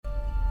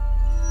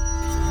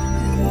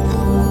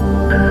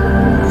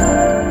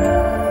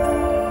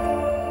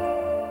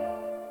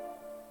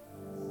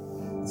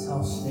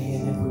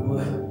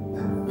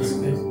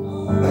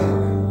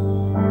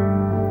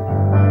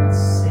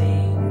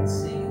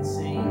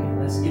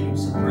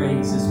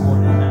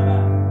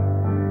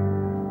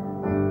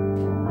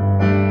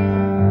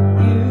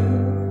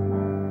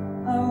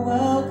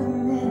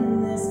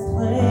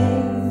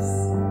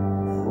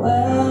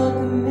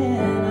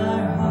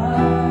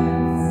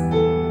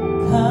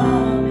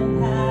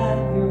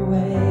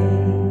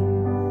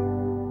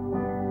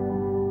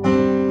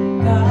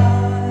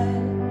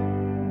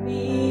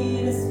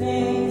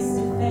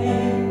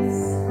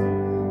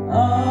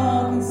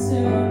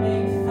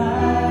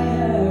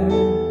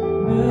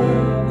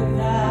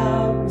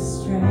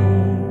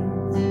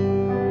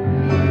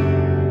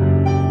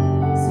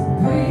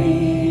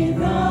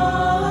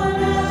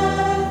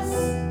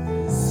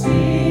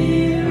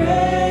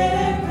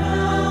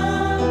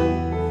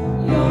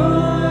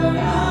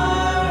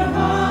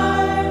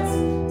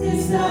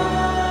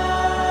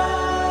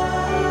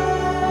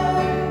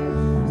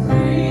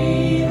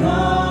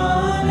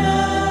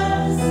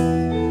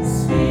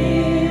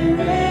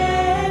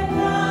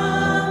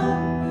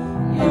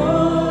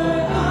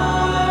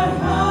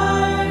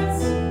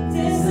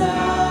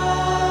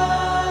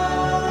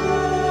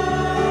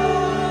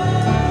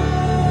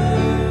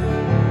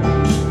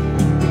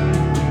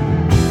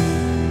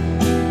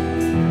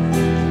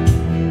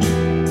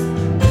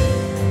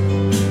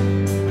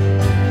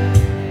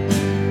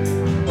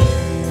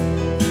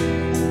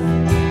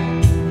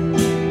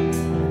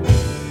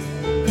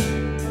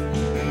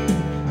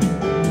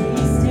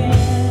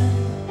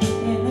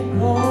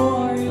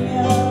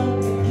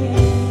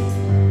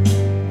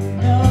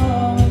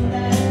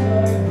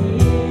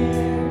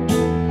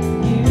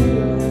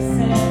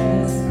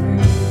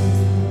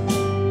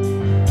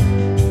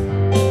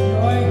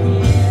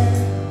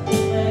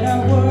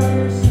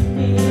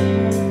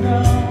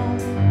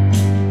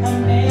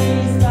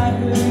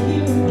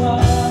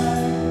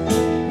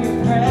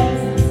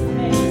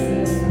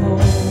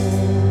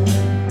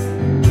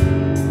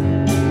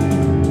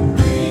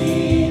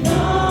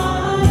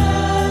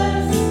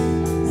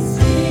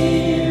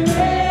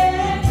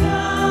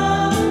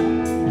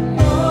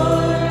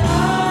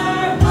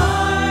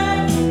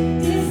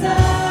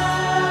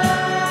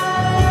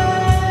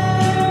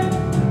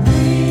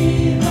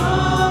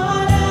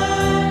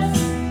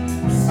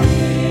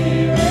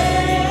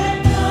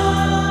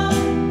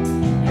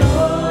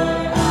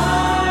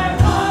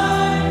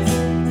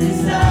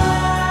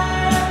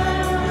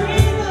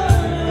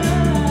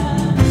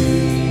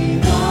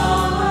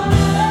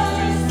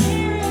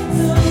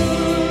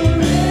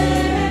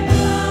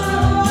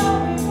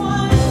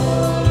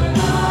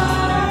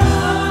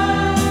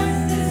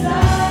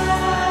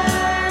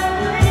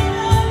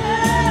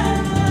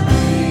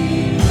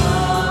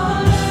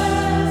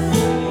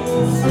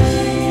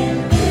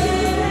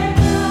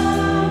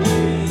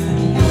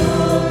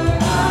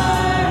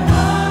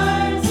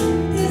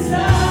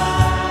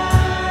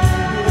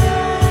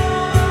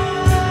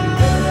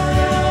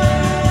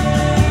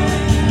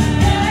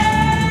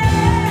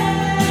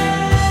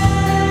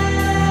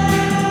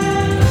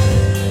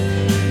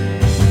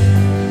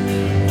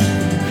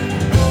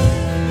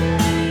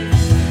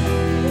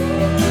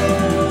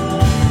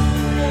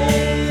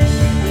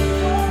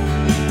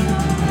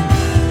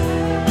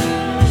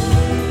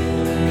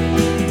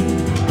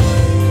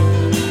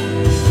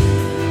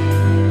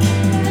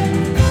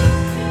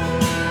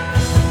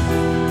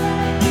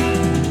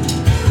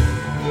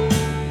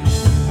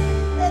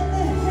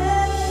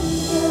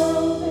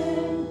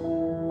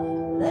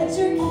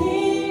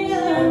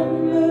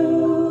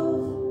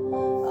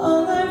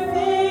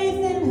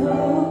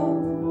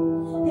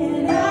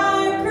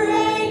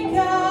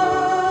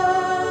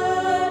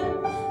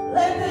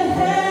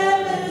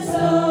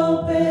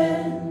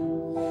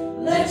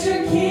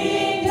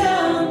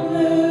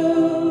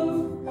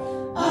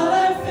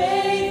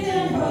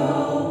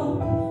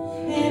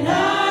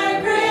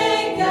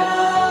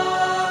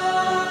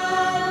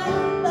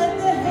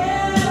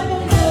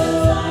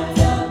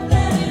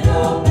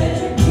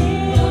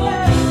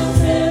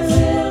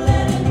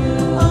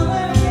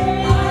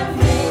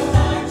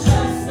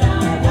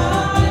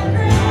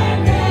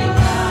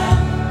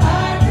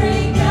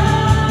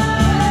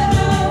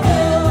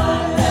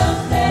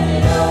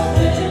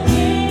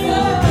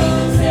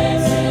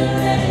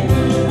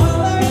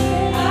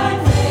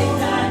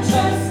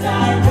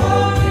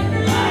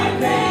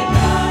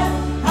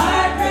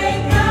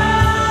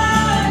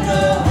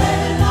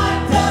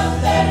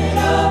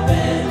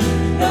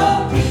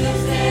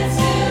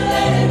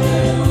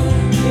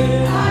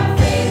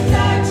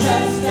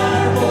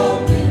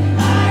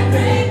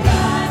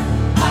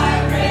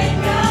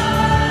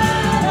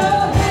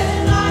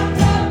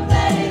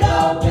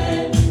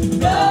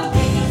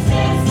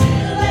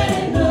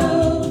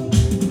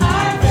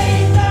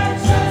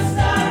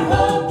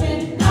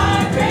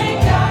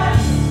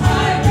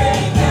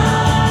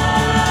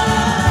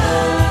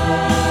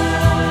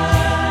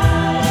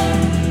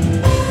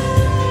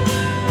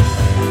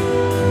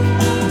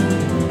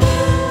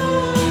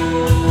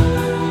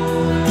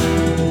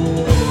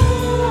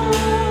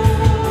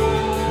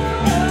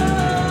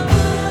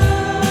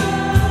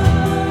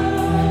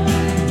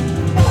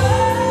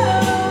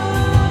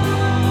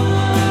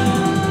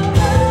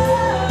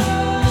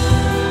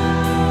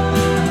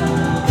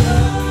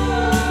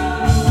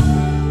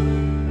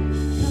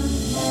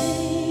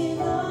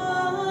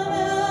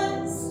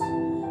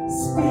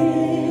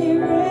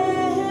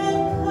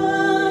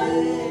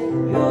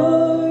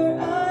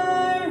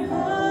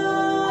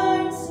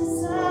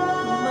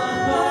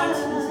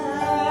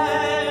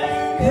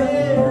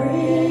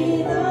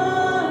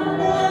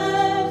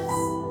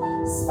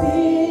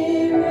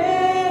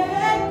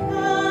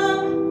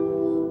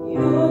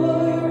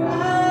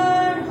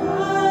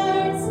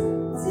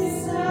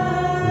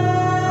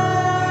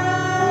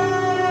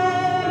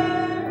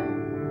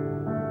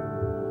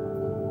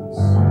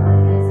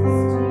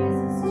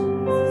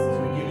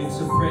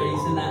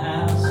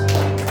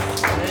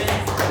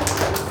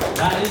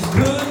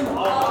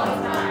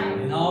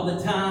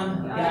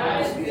time.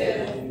 God is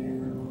good.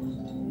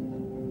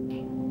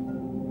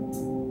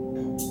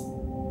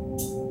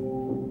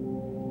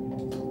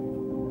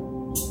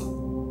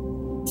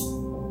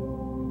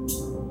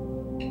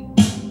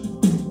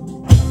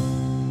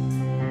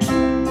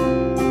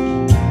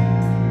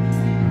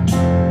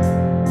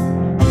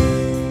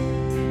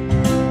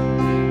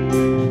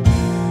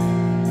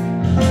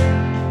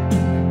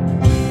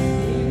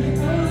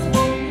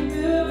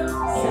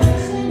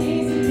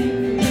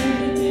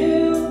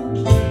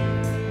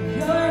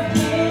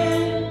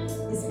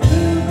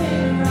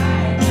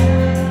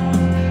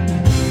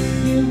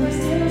 You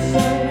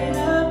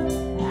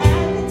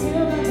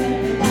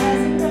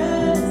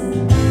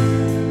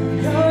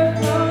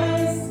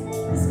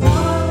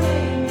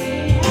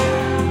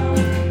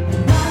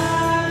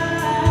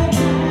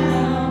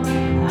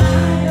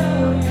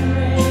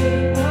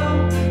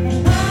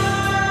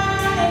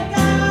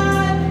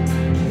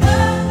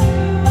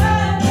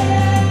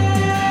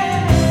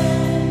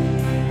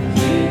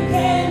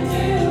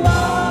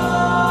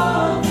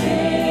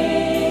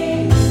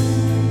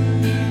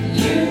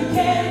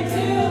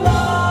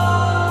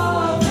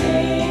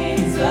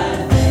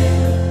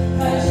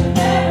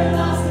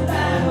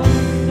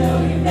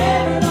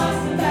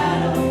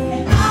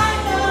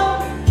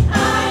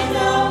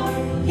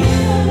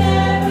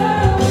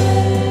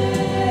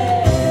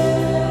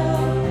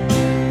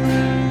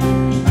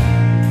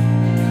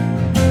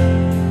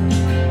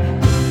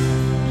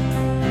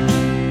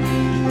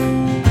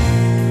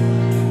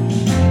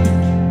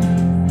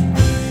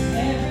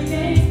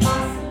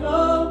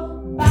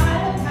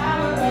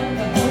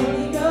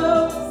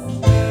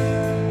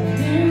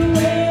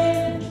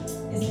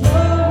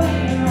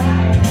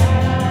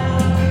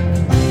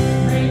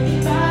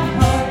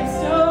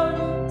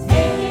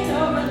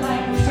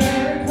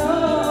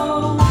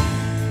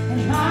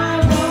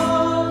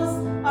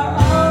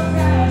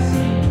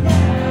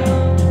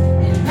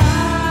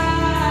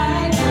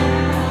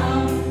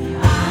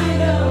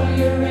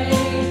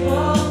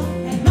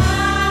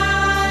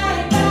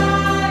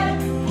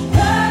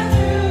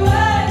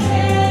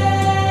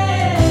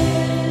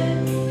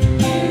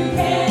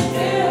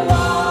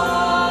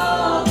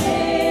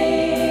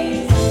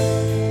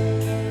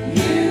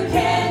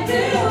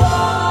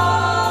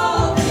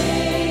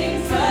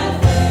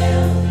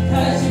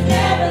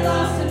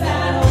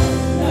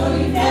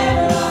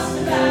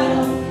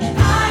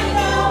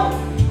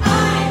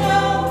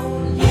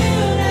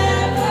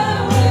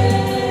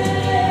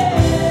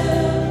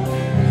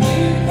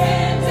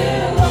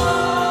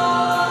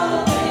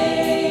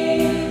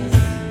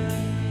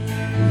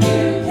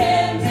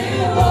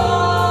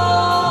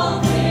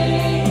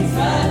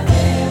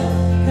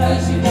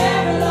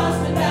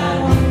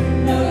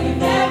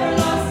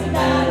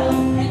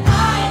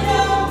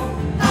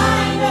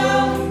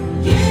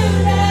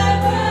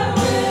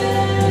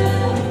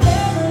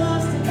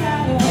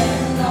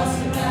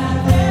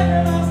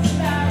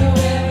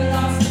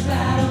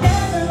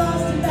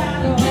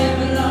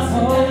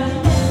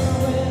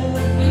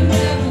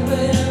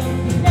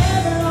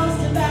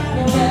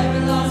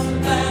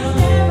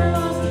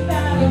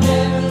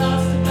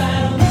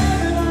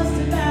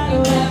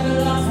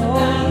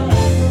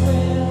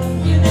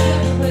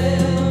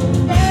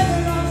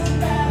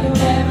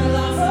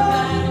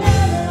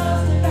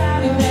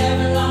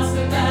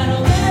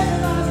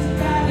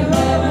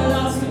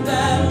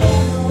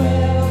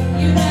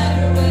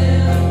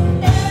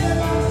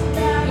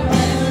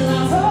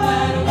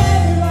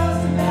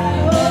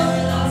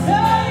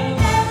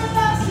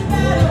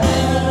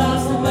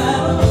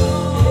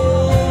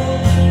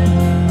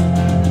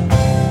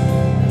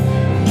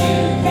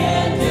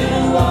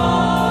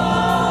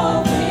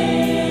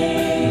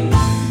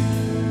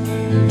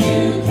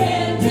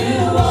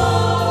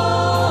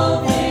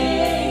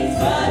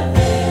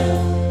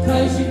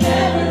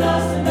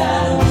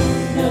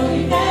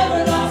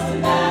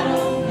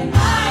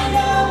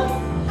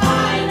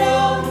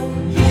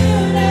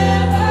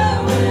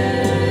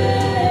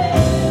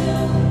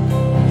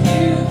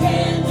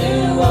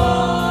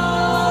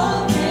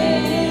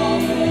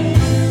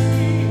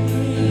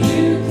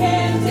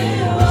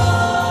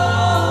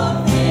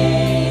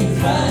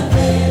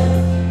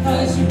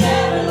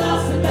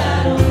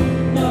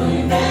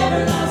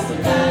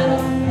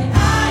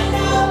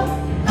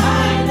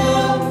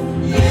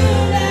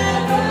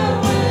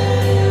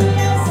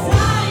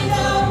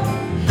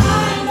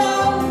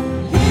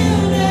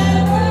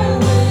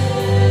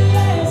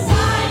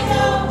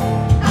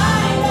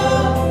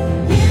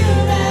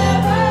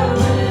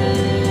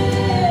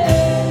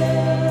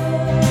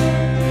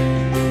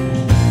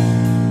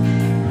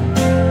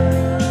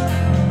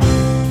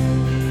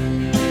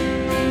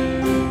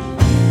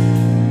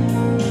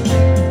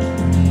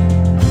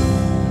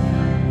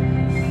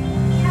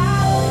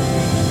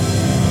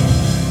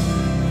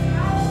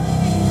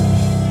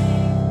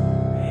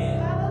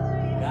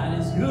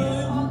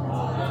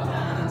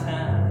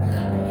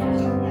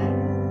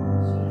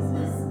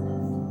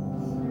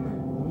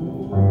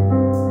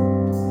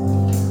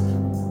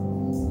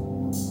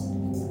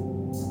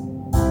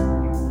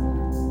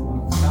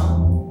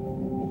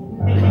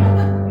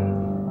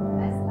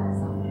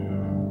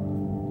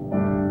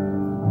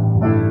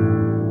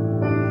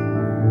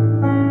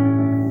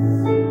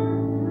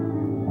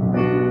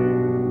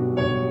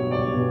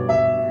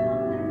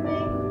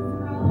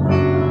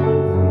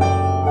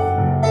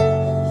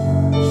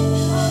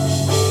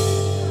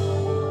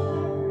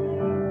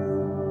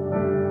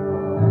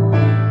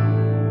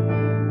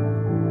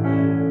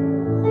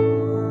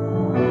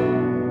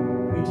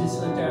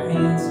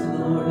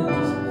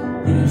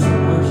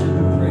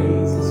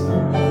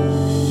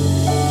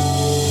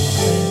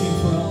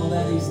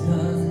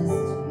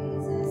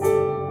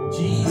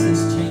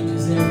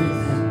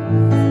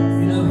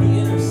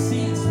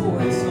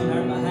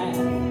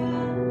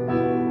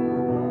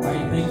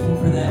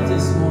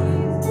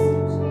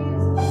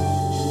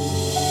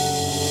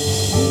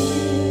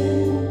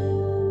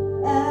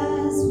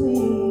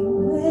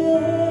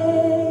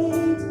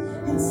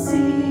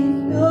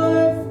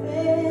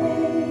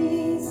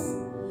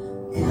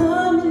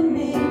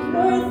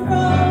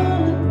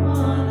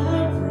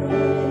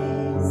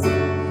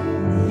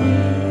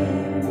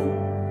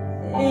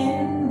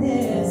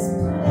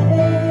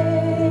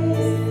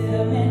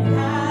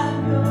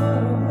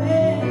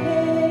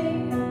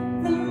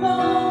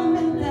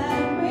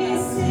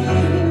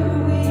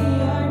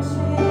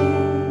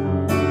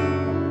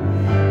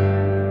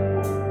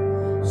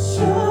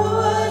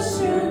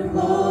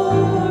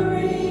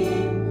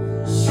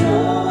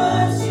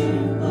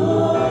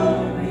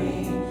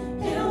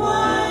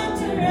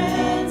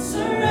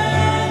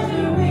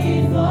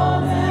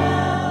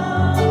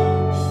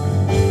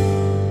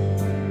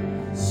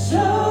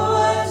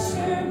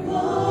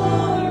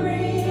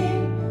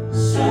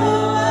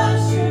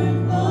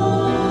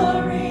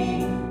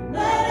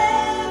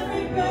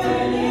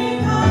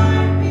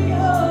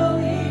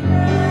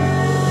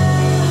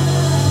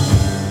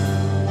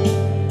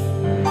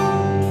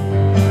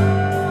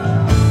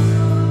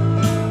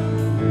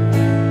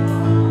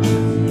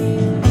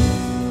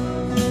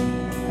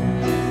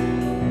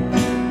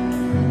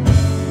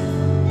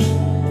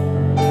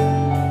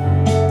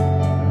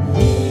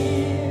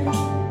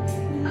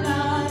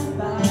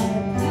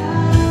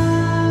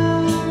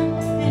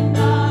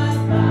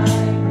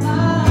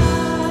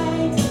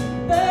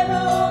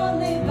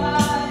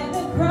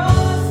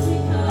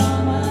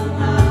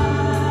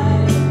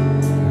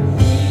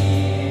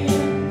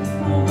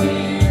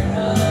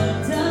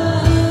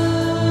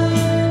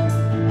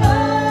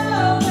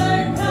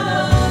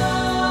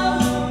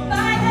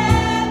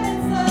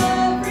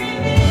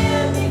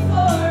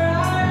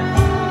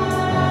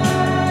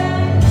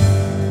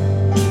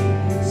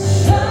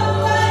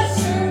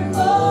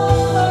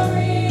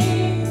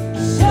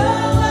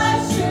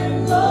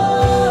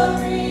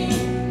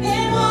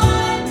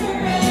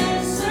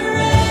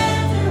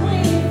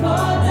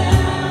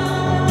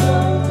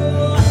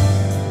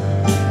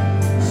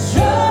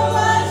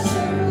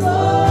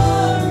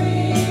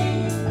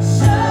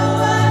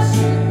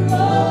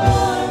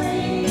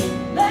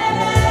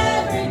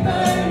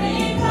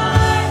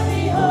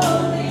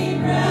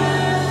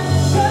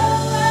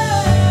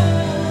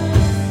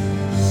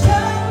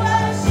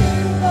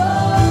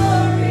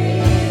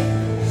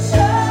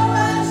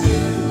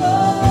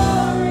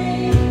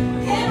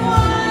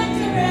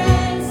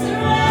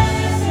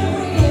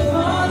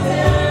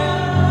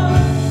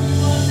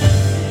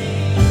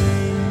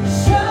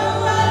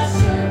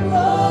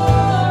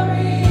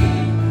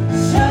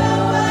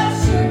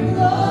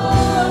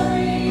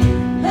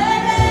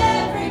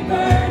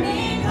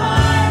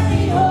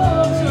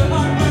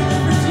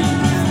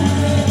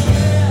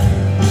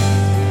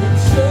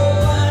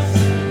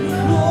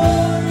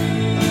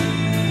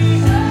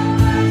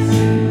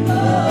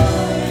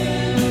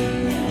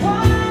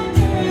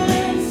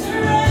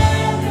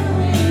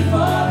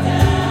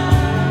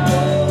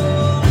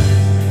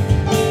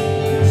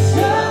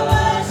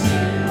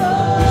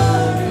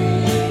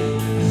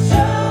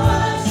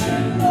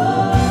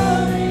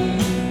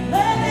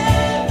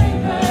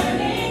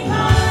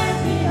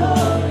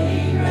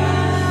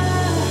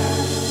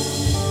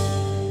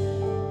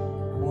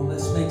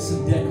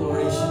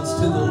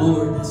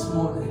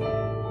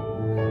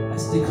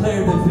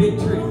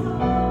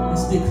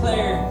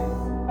declare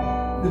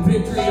the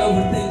victory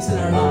over things in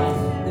our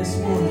life this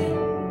morning.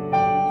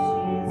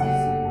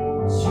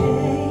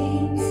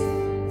 Chains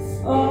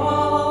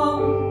fall,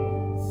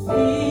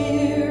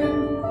 fear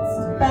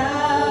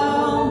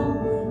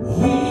bound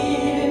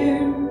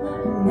here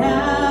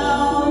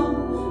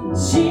now.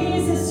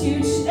 Jesus, you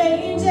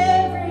change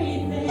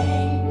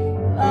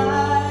everything.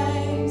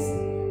 Lives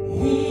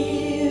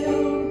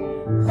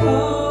healed,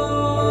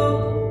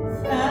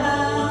 hope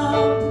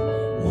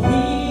found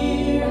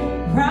here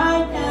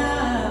right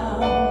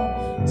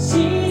now.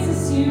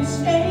 Jesus, you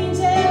change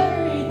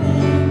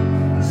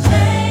everything.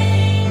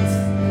 Chains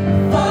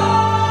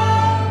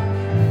fall,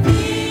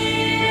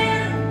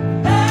 fear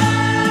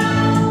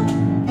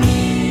bound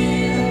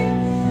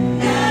here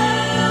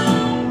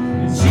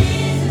now.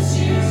 Jesus,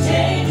 you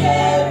change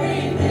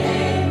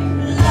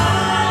everything.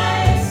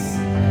 Lives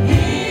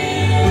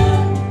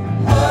healed,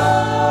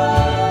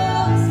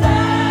 hopes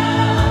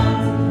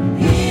found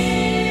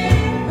here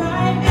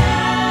right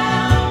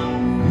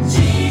now.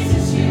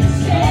 Jesus, you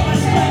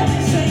change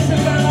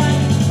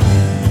everything.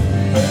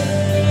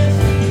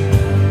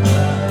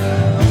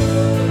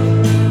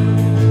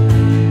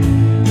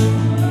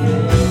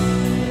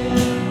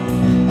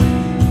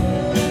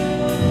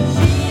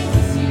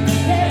 Jesus,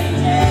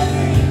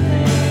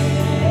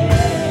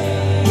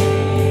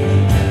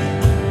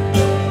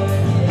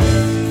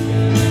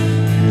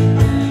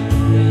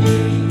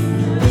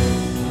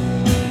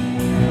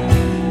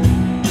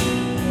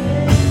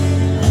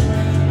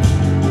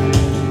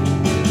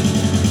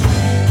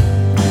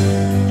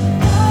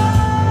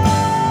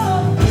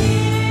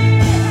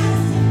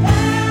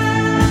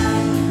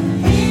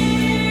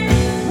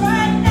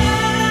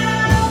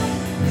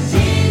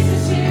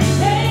 you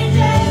change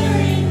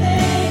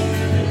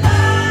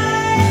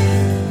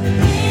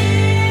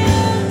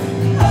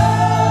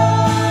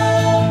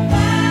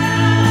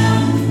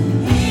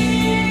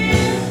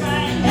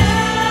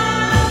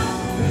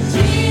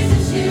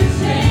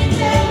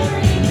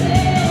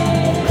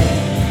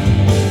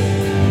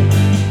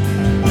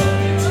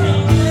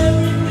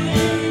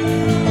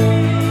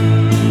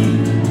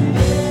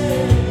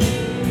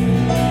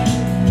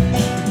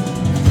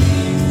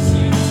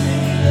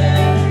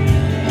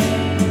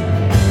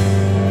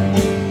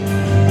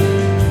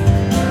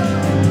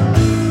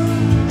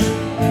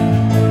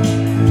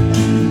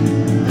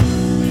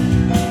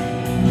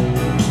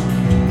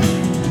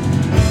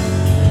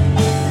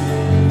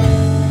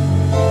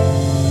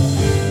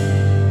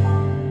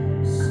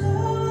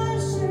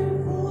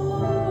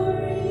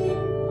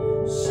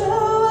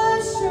Show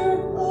us your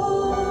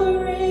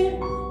glory,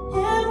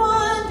 in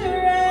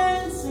wonder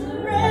and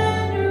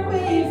surrender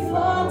we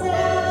fall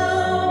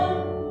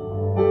down.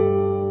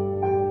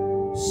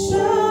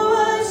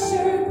 Show us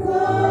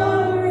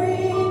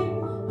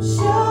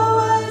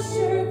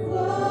your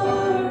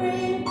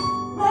glory,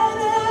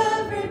 let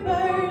every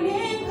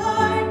burning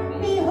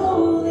heart be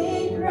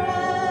holy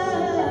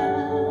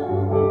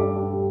ground.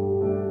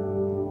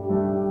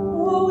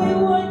 Oh, we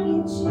want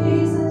you,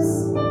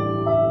 Jesus.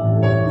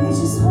 We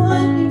just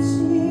want you,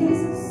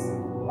 Jesus.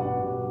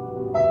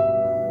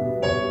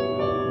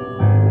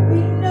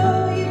 We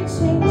know you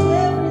change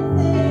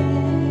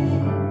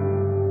everything.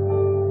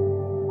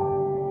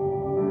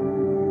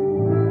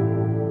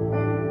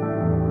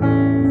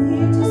 We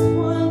just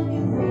want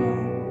you,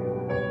 Lord.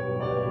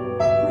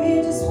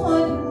 We just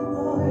want you,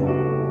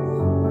 Lord.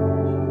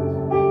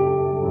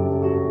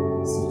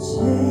 So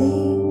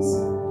chains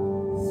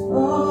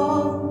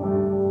fall,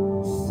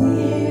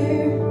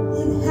 fear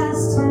it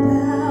has to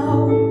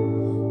bow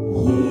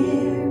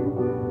here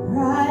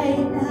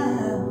right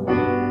now.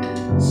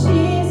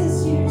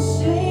 Jesus, you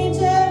change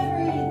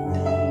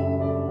everything.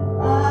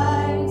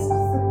 Lives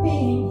are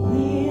being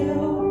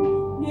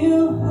healed.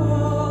 New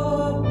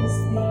hope is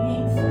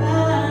being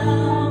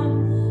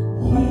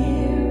found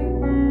here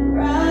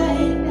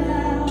right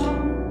now.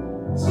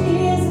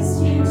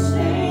 Jesus, you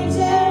change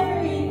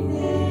everything.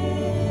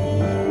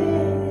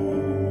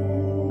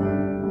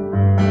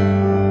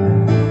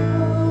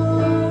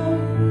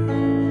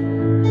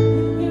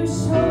 You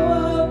show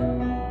up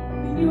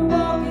when you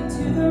walk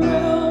into the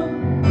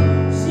room.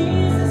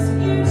 Jesus,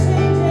 you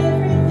change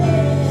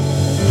everything.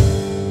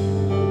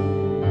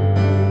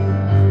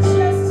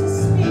 Just to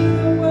speak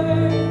the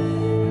word.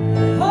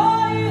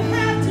 All you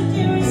have to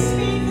do is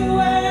speak the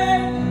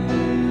word.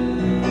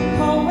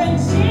 Oh, when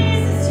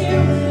Jesus,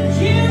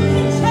 you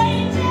can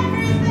change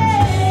everything.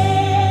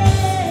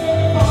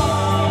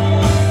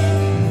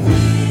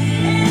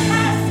 It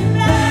has to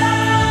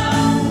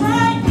bow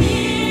right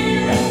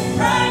here,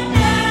 right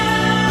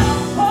now.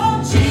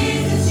 Oh,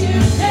 Jesus, you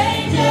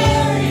change everything.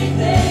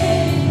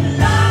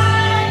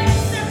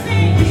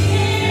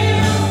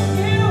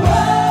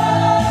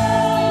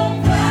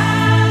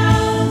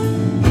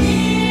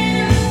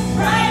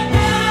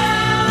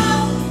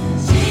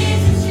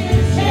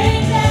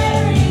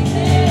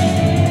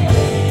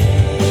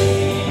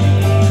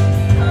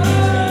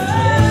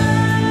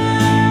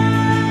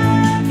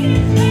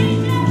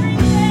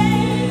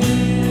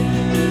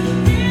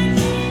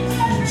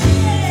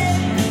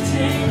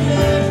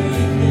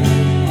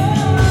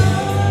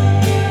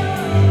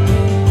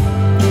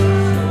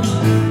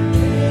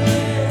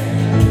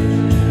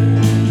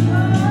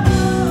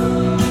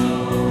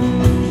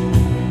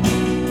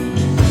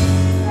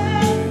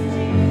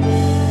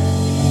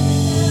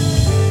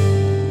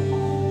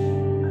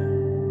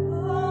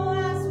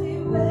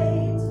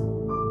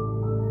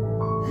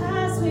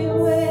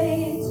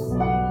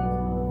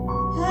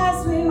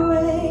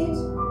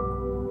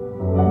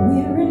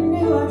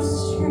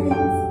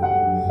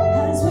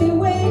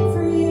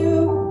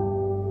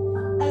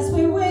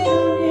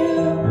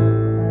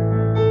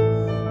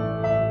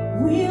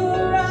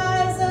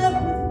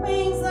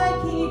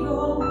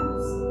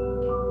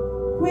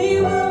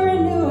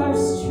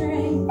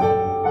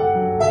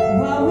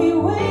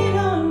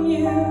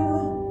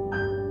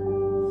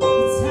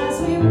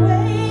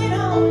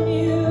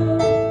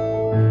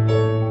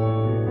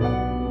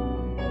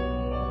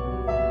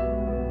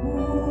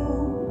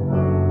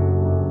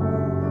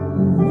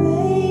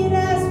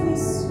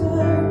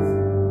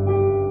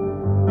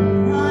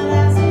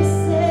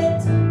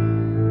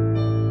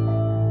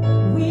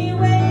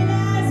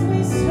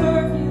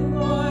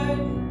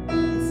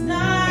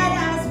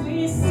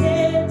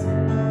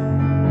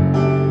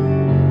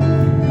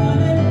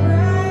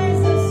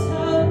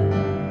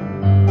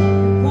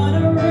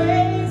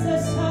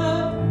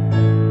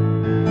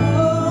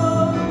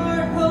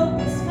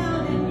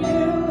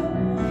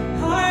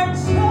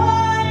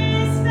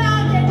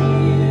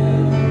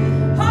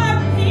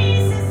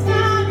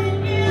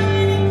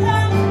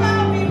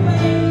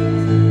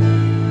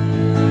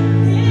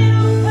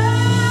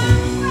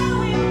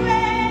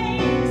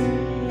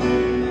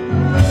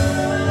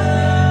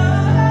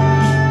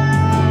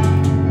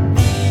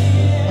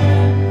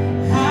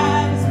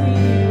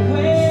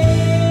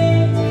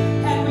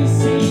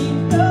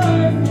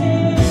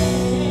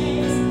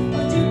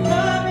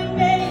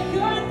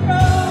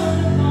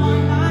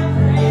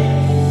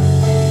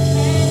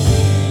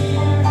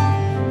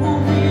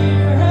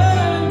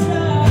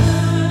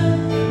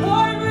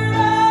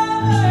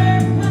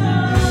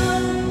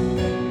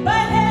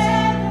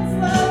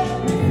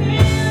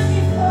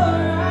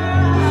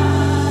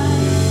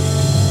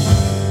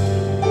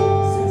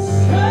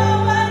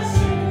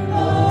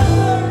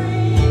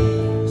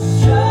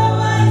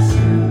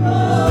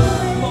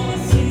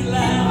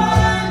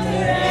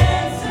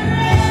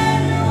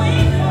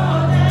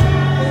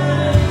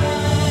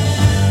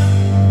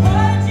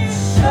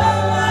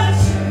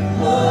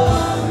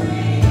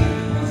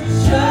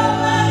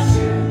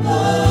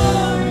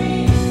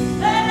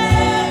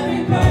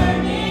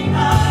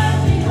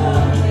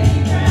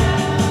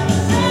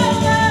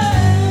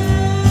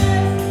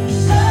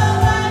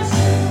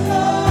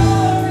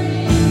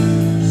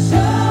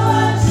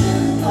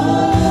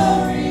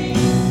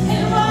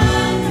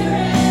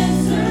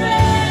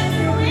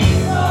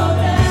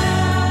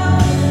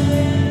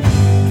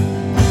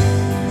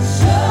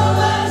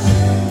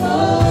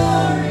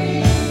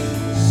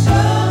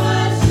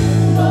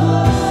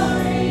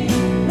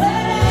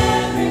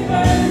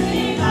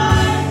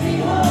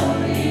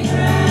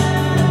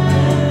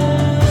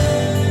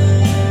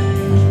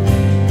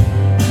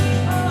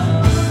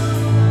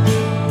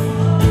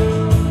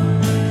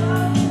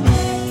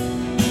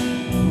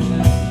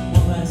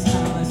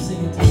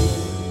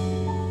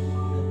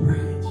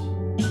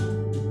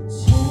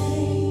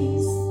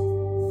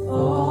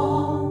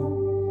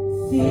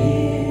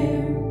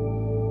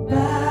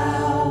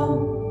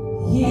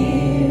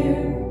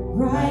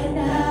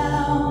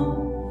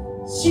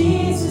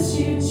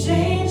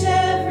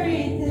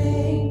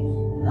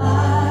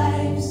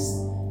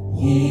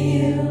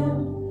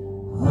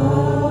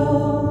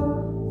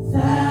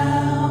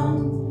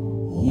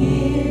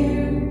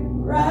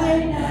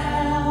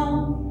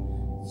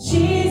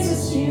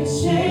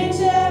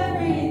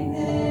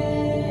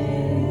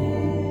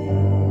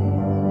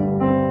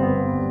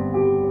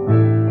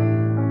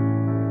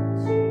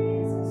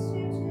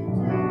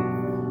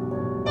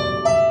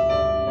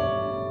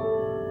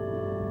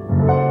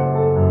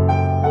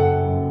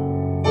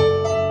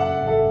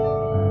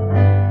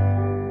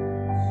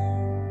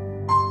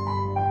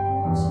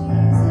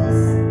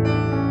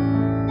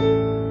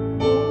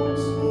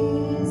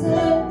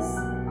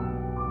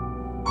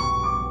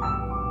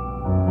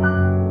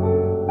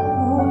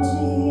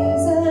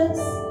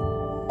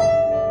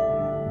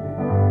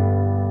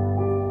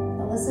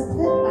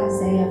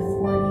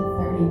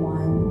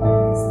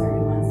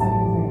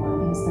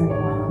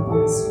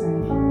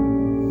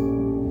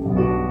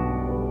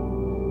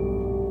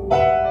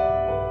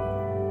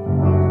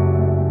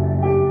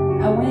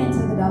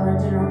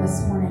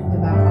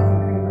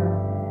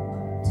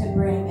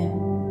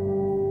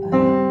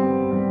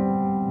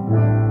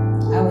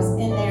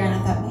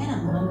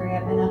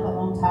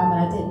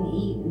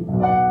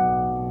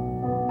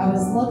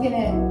 looking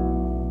at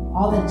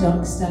all the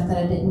junk stuff that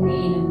I didn't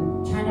need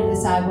and trying to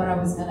decide what I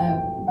was going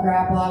to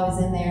grab while I was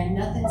in there, and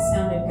nothing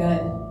sounded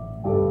good.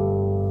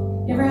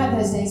 You ever have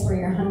those days where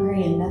you're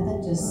hungry and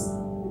nothing just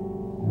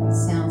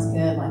sounds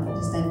good, like it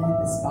just doesn't hit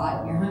the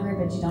spot? You're hungry,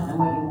 but you don't know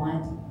what you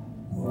want.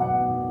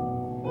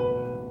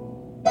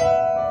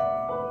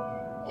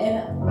 And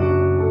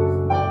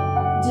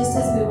just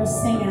as we were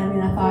singing,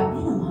 I thought,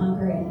 man, I'm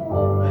hungry.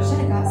 I should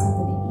have got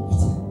something to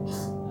eat.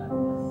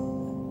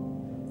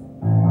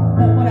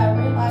 But what I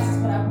realized is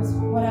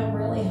what I'm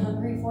really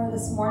hungry for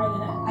this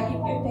morning, and I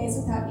can go days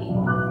without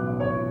eating.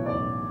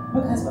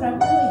 Because what I'm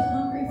really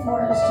hungry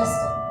for is just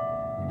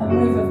a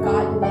move of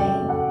God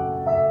today.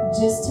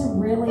 Just to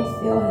really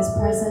feel His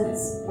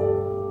presence.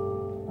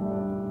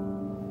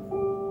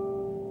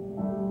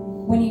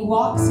 When He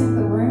walks in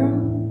the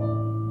room,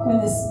 when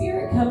the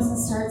Spirit comes and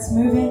starts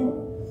moving,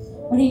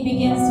 when He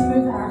begins to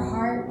move in our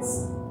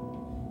hearts,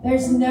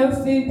 there's no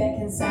food that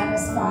can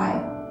satisfy.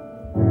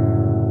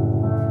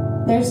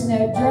 There's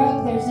no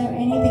drug, there's no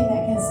anything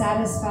that can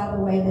satisfy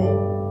the way that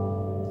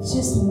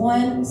just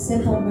one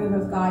simple move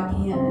of God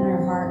can in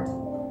our heart.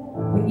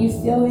 When you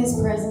feel His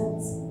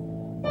presence.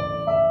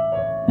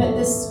 But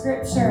the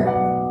scripture,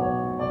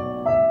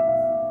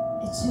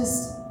 it's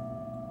just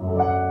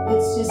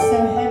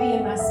so heavy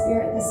in my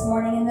spirit this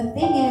morning. And the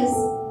thing is,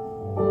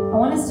 I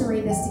want us to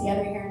read this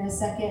together here in a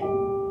second.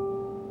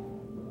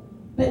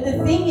 But the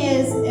thing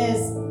is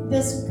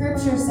this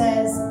scripture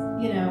says,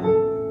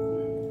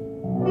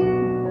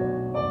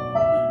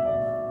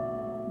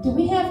 do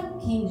we have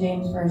King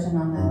James Version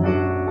on that?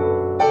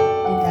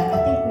 And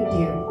I think we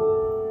do.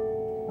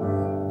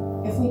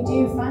 If we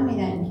do, find me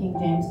that in King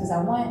James, because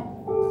I want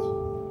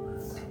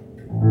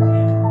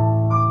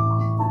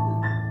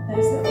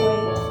those that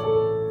wait.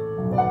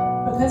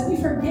 Because we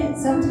forget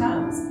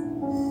sometimes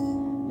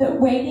that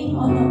waiting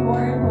on the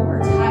Lord when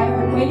we're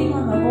tired, waiting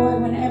on the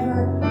Lord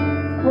whenever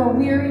we're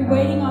weary,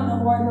 waiting on the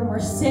Lord when we're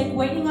sick,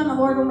 waiting on the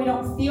Lord when we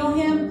don't feel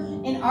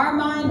Him, in our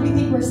mind, we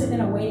think we're sitting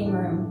in a waiting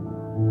room.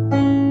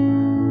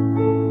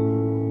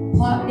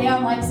 Plop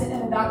down like sitting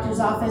in a doctor's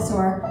office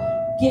or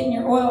getting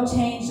your oil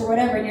changed or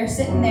whatever, and you're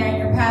sitting there and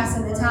you're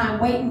passing the time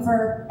waiting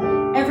for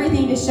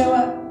everything to show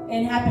up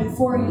and happen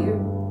for you.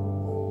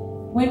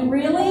 When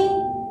really,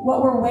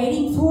 what we're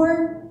waiting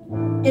for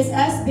is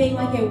us being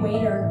like a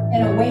waiter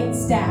and a wait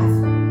staff,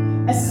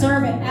 a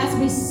servant, as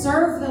we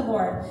serve the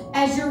Lord.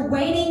 As you're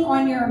waiting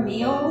on your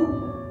meal,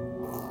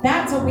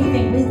 that's what we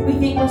think. We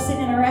think we're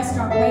sitting in a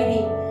restaurant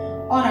waiting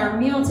on our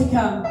meal to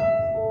come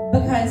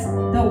because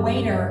the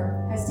waiter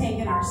has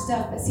taken our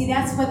stuff. But see,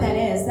 that's what that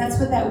is. That's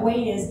what that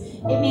wait is.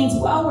 It means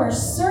while we're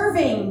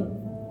serving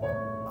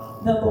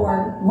the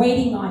Lord,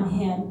 waiting on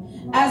Him,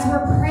 as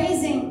we're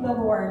praising the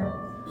Lord,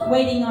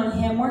 waiting on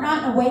Him. We're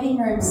not in a waiting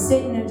room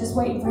sitting and just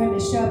waiting for Him to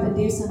show up and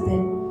do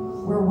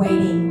something. We're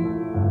waiting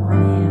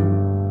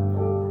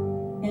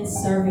on Him and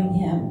serving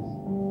Him.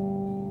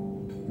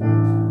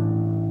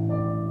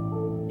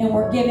 And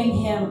we're giving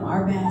Him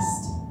our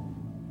best.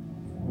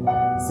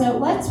 So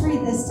let's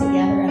read this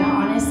together, and I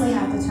honestly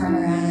have to turn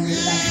around and read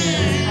it back here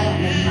because I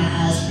don't think my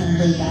eyes can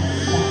read that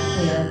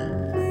clear.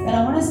 But I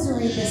want us to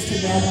read this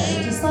together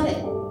and just let it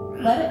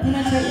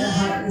penetrate your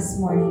heart this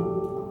morning.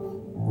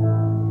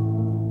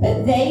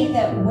 But they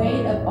that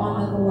wait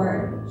upon the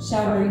Lord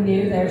shall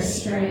renew their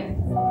strength.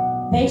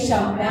 They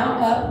shall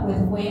mount up with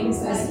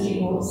wings as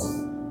eagles.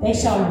 They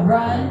shall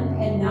run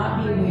and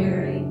not be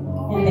weary,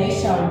 and they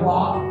shall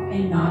walk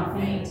and not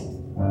faint.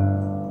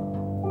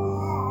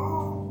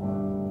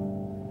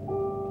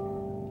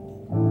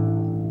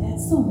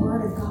 That's the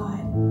word of God.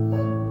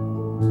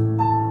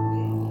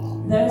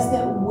 Those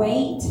that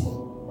wait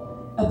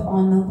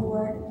upon the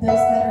Lord, those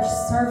that are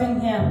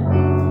serving Him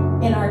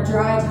in our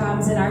dry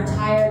times, in our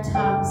tired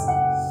times,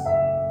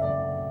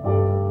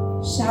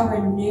 shall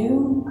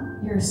renew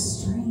your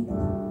strength.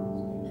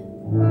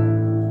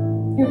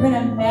 You're going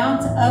to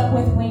mount up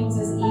with wings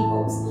as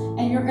eagles,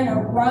 and you're going to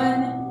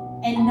run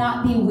and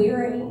not be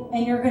weary,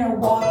 and you're going to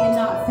walk and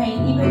not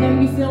faint, even though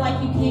you feel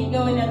like you can't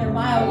go another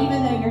mile,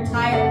 even though you're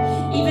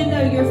tired, even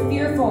though you're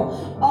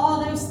fearful. All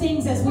those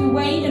things, as we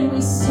wait and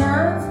we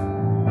serve,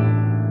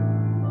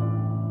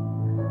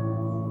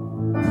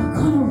 we're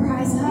going to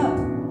rise up.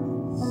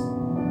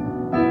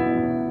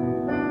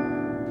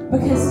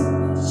 Because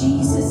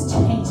Jesus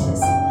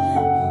changes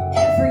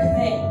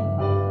everything.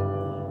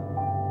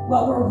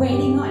 While we're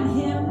waiting on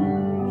Him,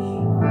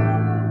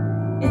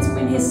 it's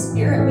when His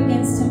Spirit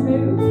begins to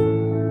move.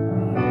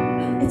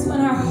 It's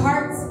when our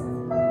hearts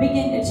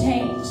begin to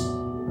change.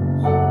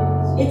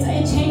 It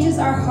changes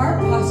our heart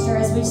posture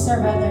as we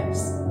serve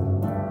others.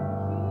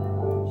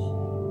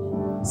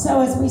 So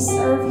as we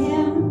serve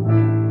Him,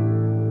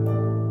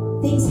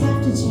 things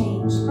have to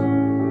change.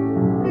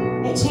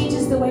 It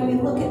changes the way we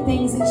look at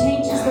things. It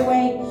changes the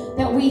way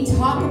that we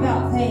talk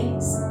about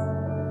things.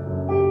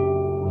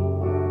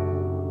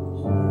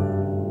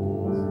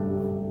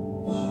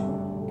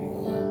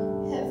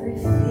 Every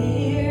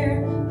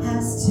fear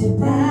has to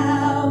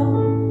bow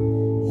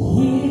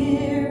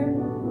here,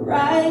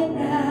 right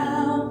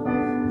now.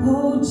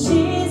 Oh,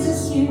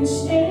 Jesus, you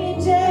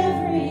change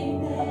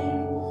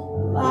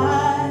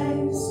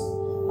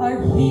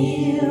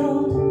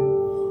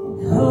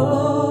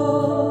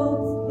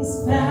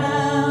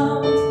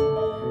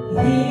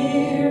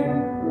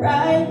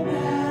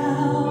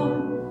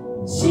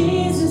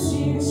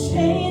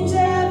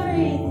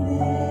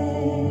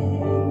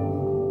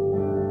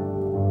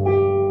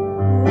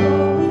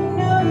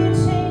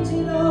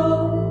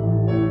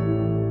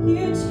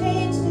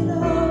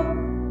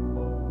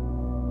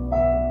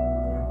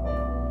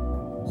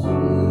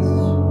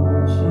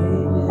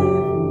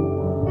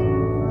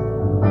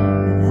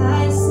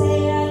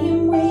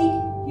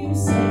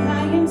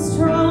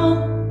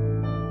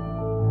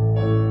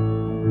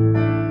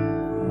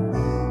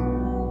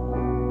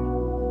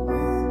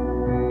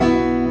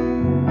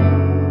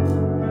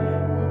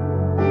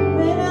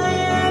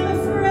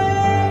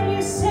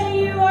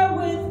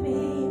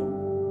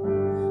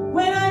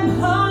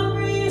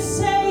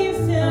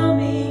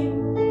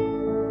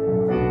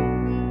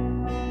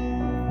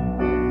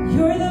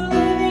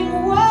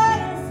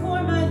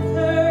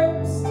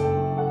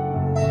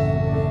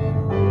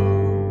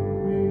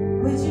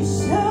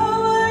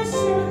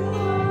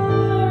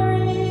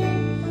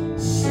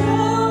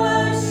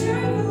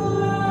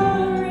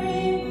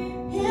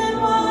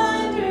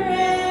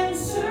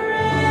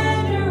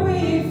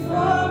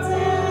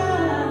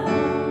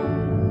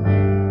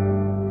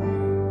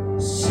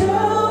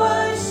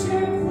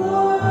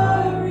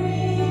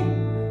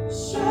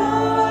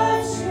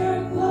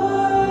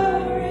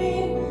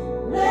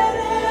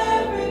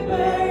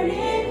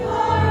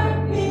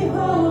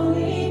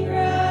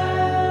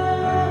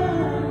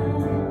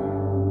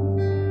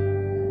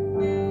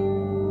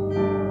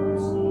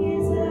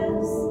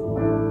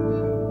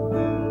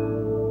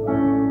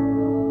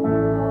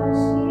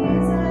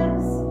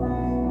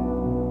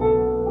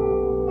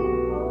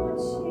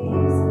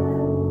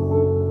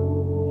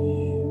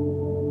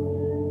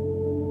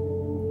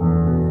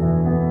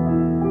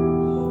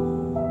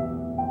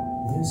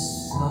There's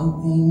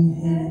something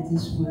headed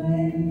this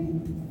way,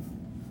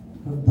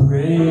 a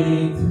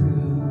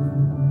breakthrough,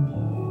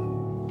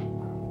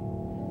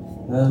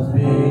 a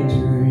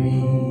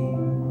victory,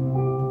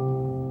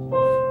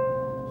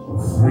 a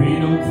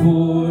freedom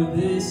for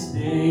this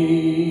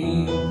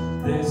day.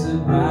 There's a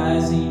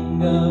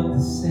rising of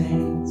the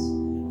saints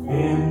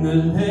in the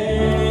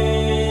land.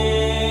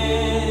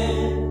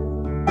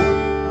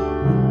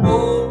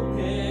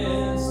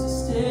 Boldness to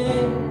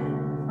stand,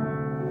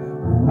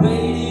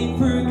 waiting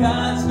for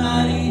God's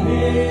mighty hand.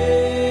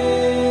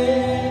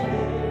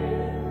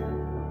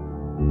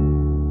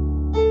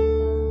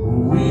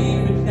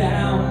 We've been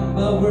down,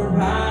 but we're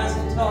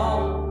rising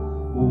tall.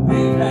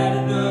 We've had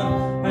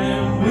enough,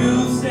 and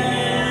we'll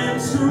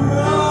stand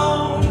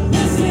strong.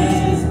 This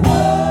is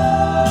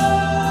war.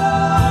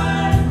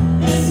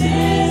 This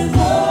is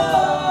war.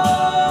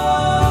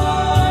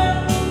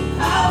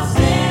 I'll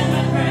stand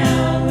my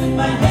ground with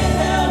my head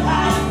held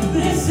high.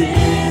 This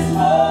is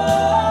war.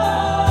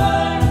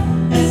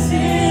 This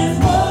is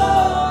war.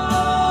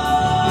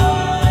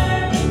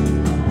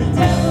 The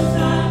devil's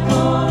not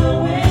gonna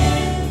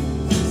win.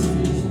 This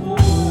is war.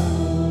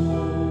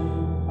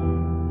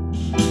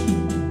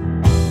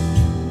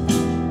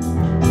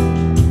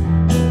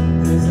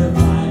 There's a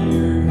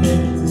fire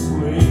headed this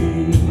way,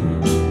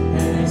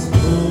 an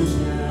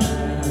explosion,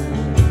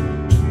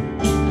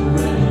 a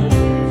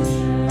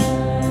revolution,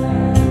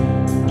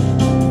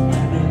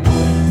 an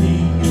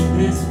anointing in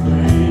this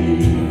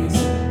place.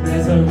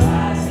 There's a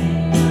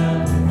rising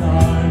of an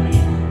army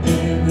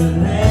in the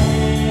land,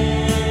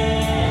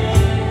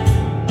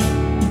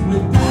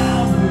 with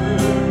power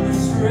and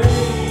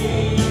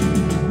strength.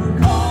 We're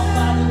called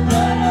by the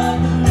blood of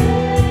the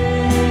Lamb.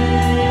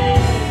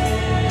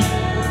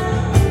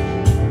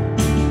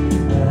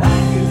 I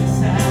hear the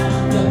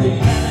sound of the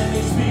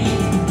enemy speak,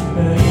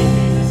 but in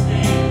Jesus'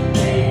 name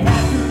they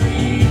have to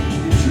retreat.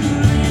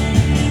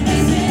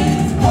 This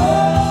is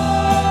war.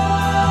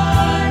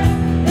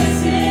 This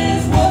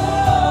is war.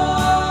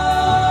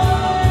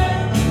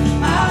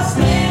 I'll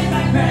stand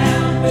my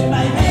ground with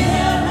my head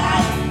held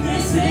high.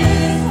 This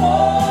is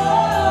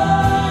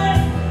war.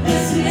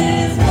 This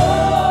is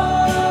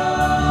war.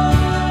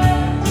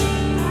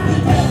 The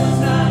devil's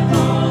not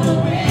gonna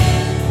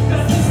win,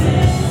 'cause this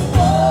is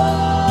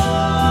war.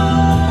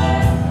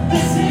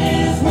 This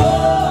is war.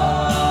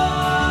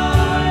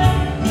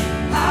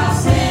 I'll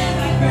stand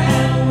my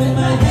ground with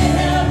my head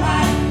held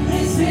high.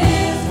 This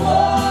is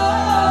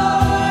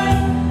war.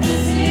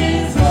 This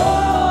is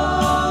war.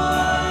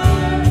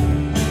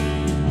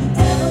 The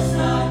devil's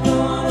not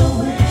gonna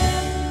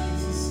win.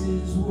 This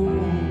is war.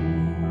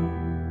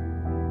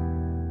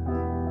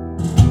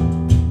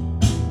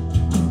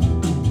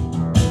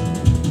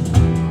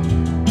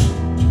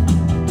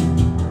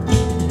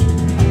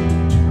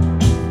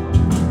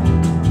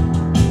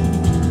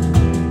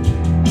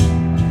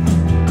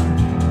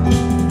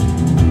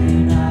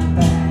 We're not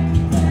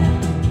backing down.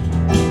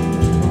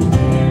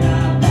 We're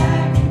not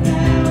backing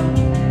down.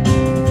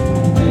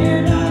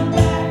 We're not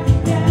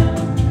backing down.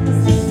 'Cause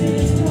this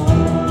is war.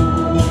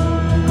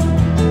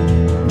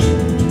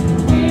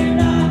 We're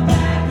not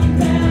backing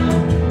down.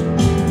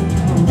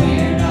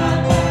 We're not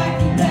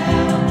backing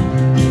down.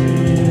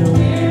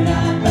 We're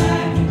not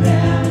backing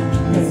down.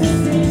 'Cause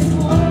this is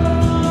war.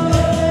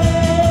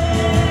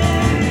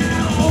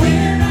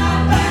 We're not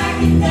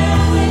backing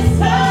down. It's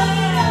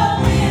time.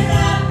 We're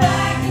not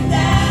backing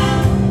down.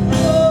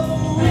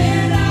 Oh,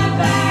 we're not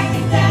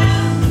backing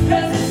down.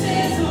 'Cause this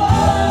is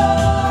war.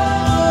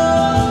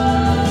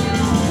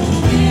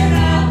 We're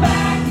not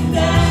backing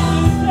down.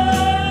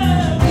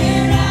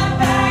 We're not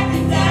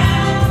backing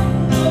down.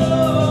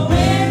 Oh,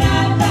 we're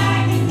not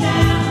backing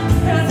down.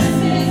 'Cause this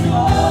is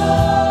war.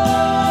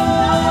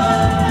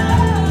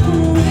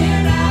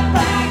 We're not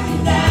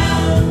backing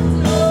down.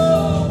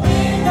 Oh,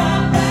 we're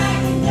not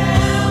backing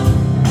down.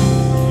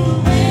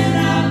 We're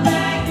not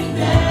backing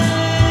down.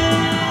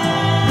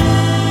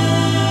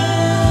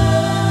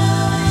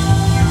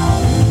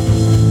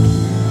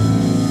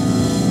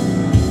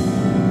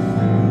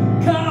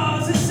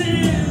 'Cause this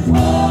is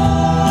war.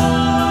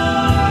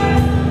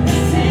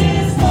 This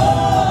is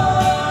war.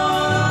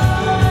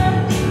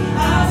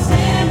 I'll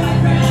stand my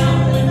ground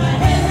with my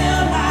head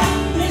held high.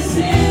 This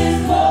is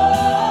war.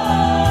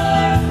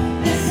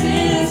 This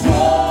is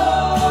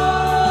war.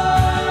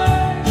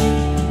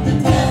 The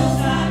devil's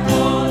not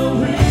gonna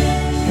win,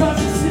 'cause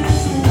this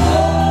is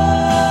war.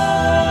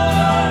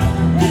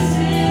 This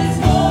is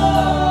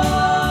war.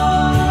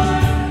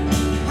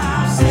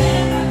 I'll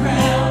stand my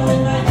ground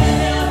with my head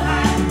held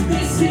high.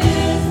 This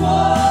is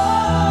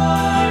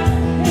war.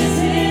 This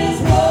is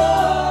war.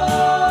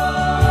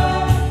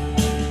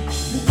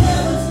 The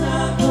devil's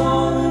not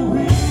gonna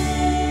win.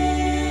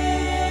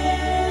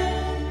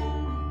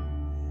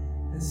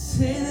 And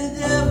say the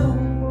devil,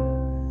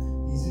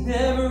 he's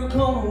never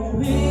gonna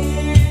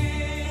win,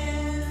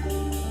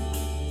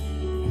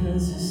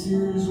 'cause this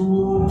is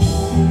war.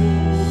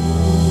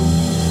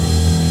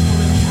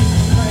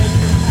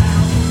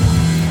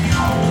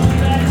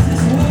 That is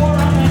this war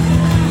on my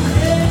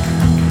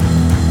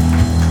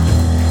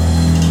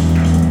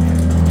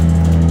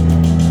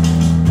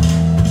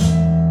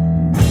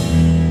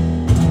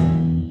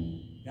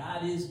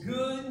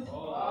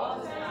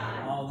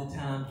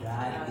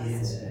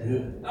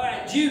good. All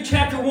right, Jude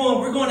chapter 1,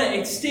 we're going to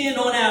extend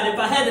on out. If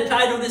I had to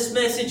title this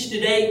message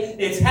today,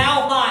 it's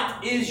How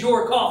Hot Is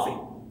Your Coffee?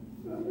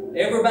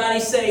 Everybody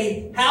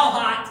say, how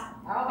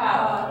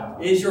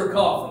hot is your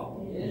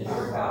coffee?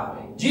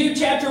 Jude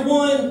chapter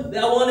 1,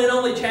 the one and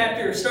only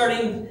chapter,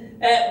 starting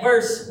at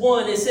verse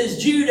 1. It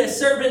says, Jude, a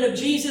servant of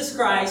Jesus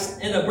Christ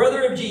and a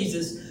brother of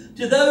Jesus,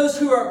 to those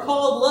who are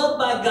called, loved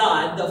by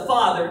God, the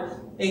Father,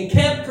 and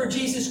kept for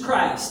Jesus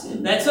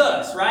Christ. That's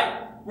us,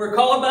 right? We're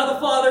called by the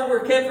Father.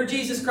 We're kept for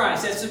Jesus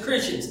Christ. That's the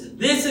Christians.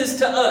 This is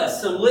to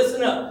us, so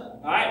listen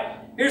up. All right?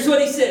 Here's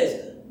what he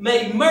says.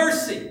 May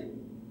mercy,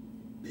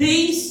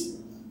 peace,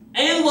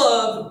 and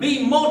love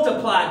be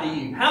multiplied to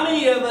you. How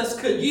many of us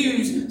could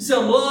use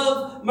some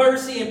love,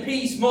 mercy, and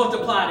peace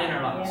multiplied in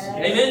our lives?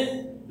 Yes.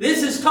 Amen?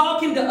 This is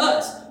talking to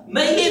us.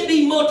 May it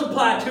be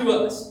multiplied to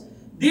us.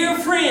 Dear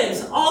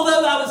friends,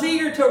 although I was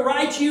eager to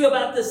write you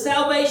about the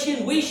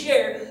salvation we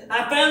share,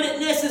 I found it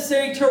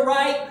necessary to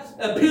write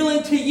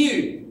appealing to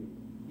you.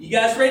 You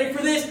guys ready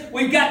for this?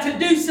 We've got to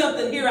do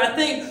something here, I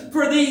think,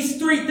 for these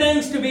three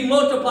things to be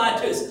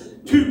multiplied to us.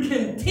 To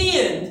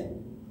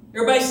contend.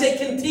 Everybody say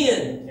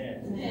contend.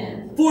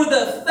 Amen. For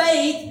the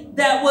faith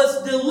that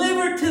was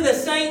delivered to the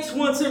saints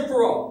once and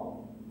for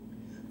all.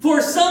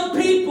 For some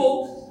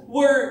people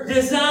were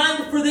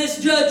designed for this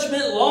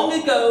judgment long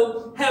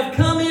ago, have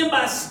come in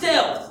by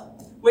stealth.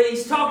 When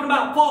he's talking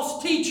about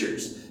false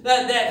teachers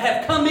that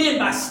have come in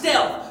by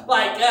stealth.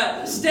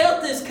 Like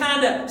stealth is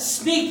kind of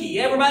sneaky.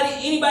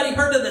 Anybody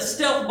heard of the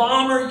stealth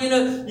bomber? You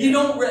know, you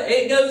don't.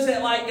 It goes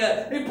at like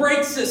it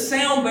breaks the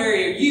sound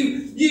barrier.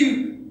 You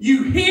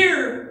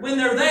hear when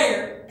they're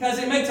there because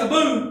it makes a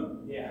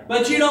boom,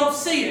 but you don't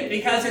see it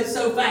because it's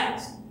so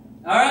fast.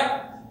 All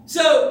right.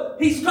 So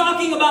he's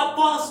talking about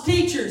false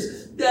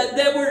teachers that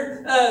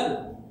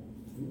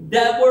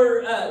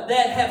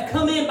have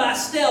come in by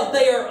stealth.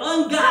 They are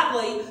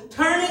ungodly,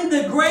 turning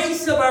the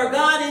grace of our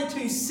God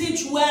into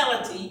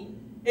sensuality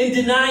and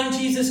denying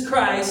Jesus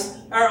Christ,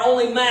 our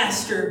only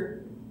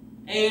Master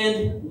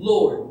and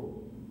Lord.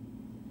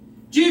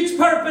 Jude's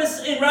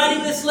purpose in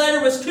writing this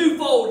letter was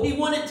twofold. He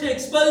wanted to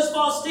expose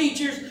false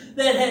teachers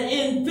that had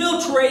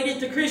infiltrated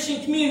the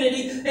Christian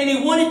community, and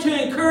he wanted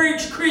to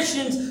encourage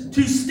Christians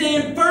to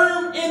stand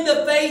firm in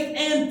the faith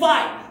and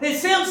fight. It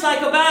sounds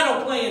like a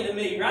battle plan to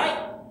me,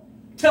 right?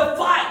 To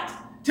fight,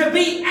 to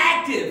be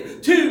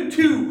active,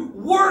 to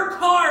work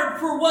hard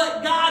for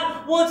what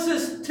God wants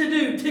us to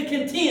do, to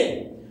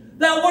contend.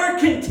 That word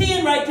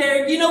contend right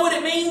there, you know what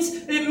it means?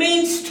 It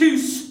means to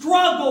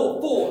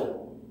struggle for.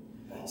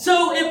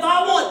 So if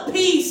I want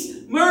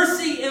peace,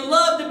 mercy, and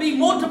love to be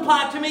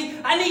multiplied to me,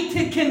 I need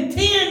to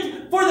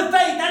contend for the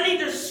faith. I need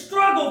to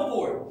struggle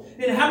for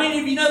it. And how many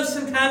of you know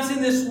sometimes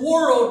in this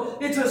world,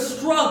 it's a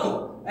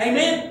struggle?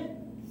 Amen?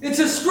 It's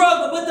a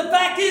struggle. But the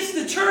fact is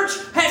the church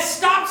has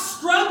stopped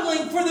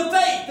struggling for the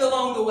faith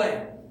along the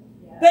way.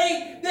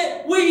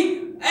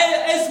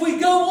 As we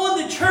go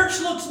on, the church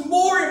looks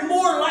more and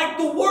more like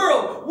the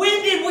world.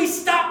 When did we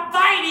stop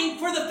fighting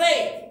for the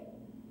faith?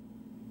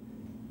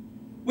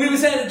 We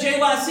was at a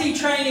JYC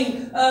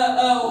training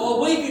a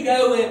week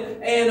ago,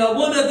 and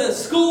one of the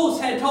schools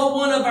had told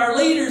one of our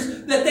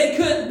leaders that they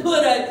couldn't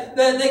put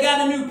they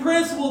got a new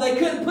principal, they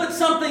couldn't put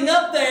something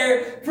up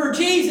there for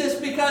Jesus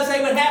because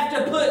they would have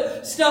to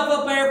put stuff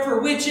up there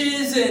for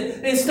witches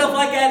and stuff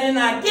like that, and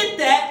I get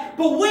that,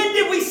 but when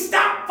did we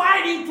stop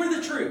fighting for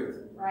the truth?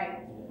 Right.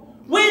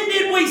 When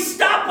did we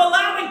stop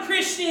allowing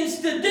Christians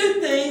to do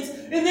things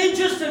and then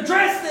just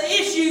address the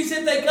issues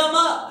if they come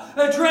up?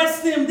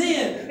 Address them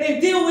then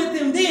and deal with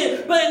them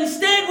then. But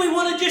instead we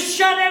want to just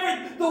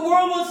the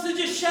world wants to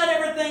just shut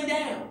everything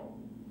down.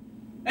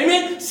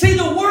 Amen. See,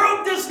 the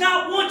world does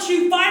not want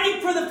you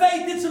fighting for the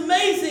faith. It's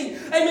amazing.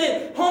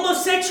 Amen.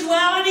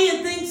 Homosexuality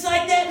and things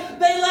like that,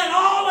 they let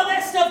all of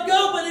that stuff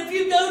go. But if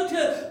you go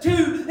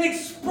to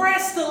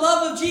express the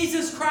love of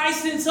Jesus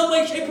Christ in some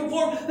way, shape, or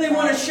form, they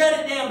want to shut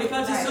it down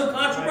because it's so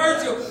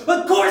controversial.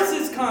 Of course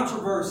it's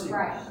controversial.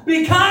 Right.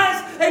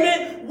 Because,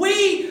 amen,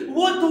 we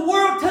want the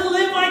world to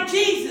live like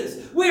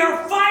Jesus. We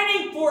are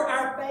fighting for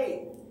our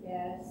faith.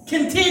 Yes.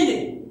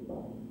 Contending.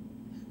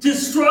 To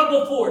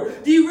struggle for.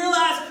 Do you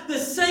realize the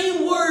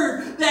same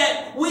word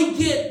that we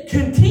get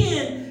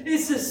contend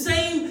is the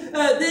same,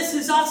 this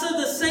is also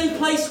the same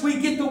place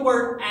we get the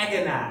word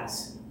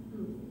agonize.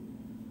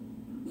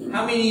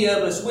 How many of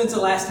us, when's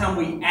the last time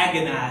we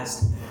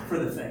agonized for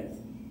the faith?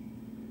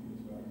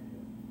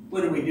 What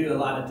do we do a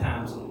lot of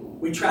times?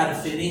 We try to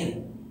fit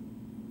in.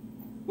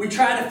 We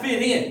try to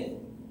fit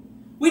in.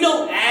 We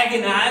don't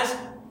agonize.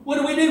 What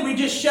do? We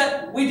just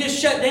shut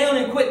down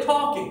and quit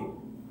talking.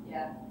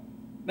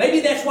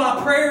 Maybe that's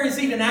why prayer is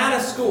even out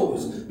of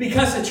schools,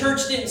 because the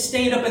church didn't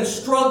stand up and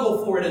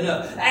struggle for it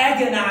enough,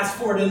 agonize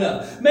for it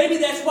enough. Maybe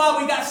that's why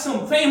we got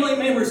some family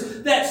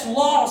members that's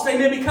lost,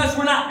 amen, because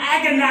we're not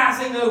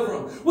agonizing over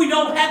them. We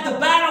don't have the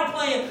battle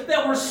plan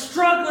that we're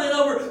struggling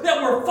over,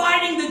 that we're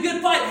fighting the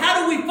good fight. How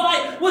do we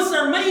fight? What's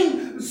our main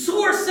main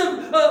source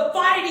of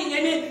fighting.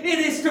 Amen. It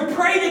is to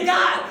pray to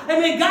God.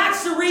 Amen.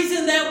 God's the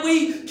reason that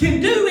we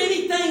can do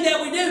anything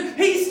that we do.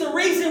 He's the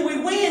reason we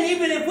win.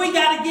 Even if we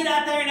got to get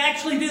out there and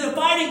actually do the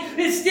fighting,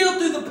 it's still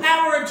through the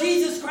power of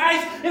Jesus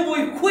Christ. And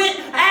we quit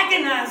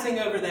agonizing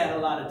over that a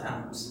lot of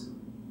times.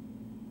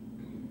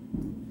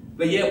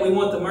 But yet we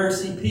want the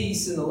mercy,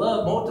 peace, and the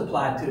love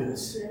multiplied to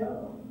us.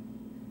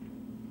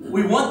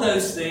 We want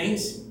those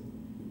things.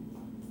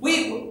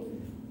 We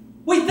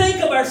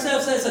think of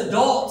ourselves as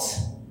adults,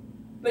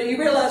 but you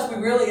realize we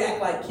really act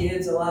like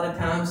kids a lot of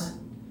times.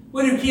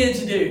 What do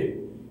kids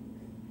do?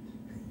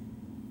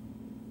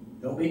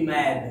 Don't be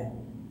mad.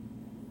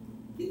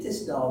 Get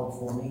this dog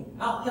for me.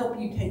 I'll help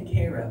you take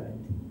care of it.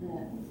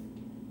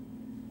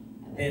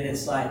 And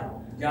it's like,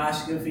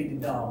 Josh, go feed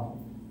the dog.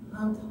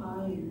 I'm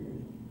tired.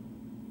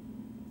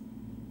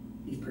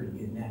 He's pretty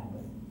good now,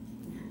 but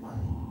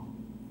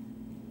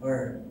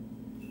or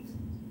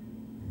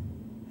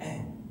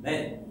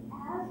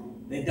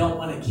they don't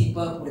want to keep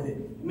up with it.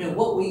 I mean,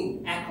 what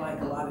we act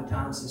like a lot of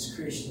times as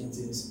Christians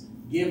is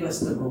give us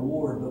the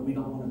reward, but we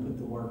don't want to put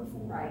the work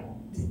forward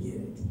to get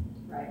it.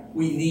 Right.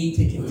 We need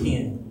to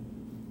contend.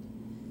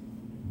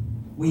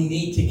 We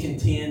need to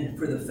contend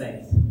for the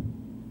faith.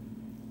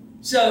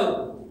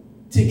 So,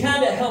 to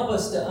kind of help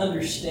us to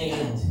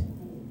understand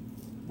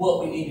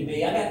what we need to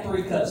be, I got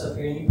 3 cups up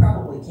here, and you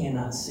probably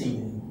cannot see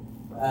them,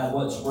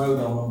 what's wrote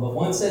on them, but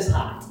one says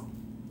hot,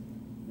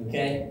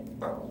 okay?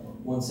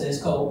 One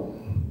says cold,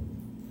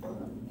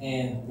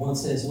 and one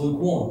says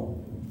lukewarm.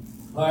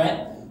 All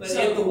right? But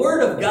if the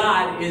Word of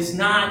God is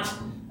not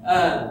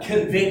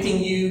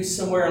convicting you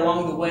somewhere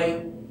along the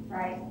way,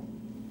 Right.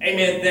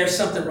 amen, there's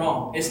something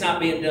wrong. It's not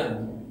being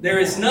done. There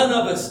is none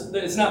of us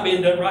that it's not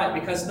being done right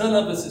because none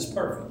of us is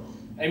perfect.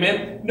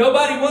 Amen?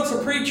 Nobody wants a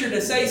preacher to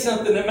say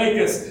something that makes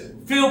us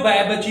feel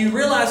bad, but you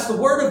realize the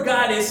Word of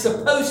God is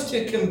supposed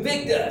to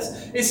convict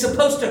us. It's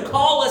supposed to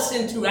call us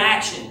into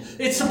action.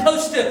 It's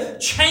supposed to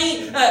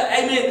change,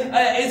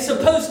 it's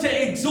supposed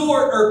to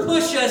exhort or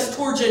push us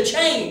towards a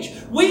change.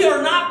 We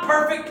are not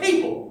perfect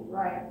people.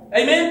 Right.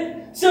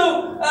 Amen?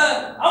 So,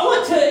 I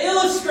want to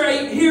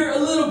illustrate here a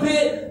little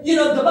bit. You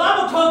know, the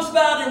Bible talks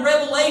about in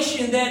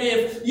Revelation that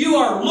if you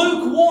are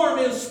lukewarm,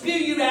 it'll spew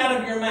you out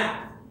of your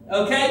mouth.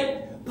 Okay?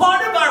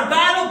 Part of our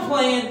battle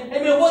plan,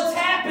 amen, what's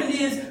happened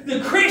is the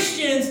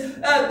Christians,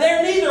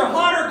 they're neither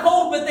hot or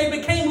cold, but they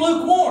became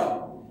lukewarm.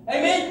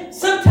 Amen?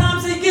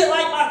 Sometimes they get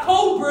like my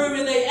cold brew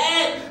and they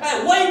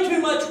add way too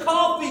much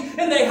coffee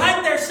and they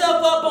hype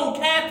themselves up on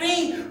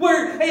caffeine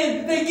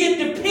and they get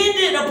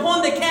dependent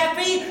upon the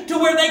caffeine to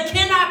where they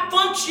cannot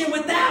function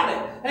without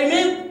it.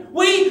 Amen?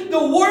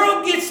 The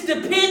world gets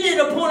dependent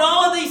upon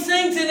all of these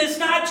things and it's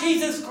not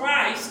Jesus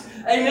Christ.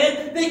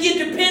 Amen. They get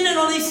dependent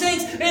on these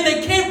things and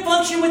they can't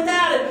function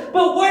without it.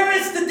 But where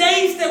is the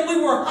days that we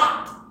were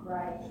hot?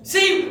 Right.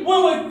 See,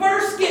 when we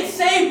first get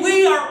saved,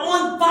 we are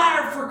on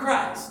fire for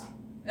Christ.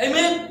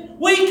 Amen.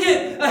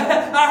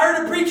 I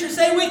heard a preacher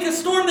say we can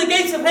storm the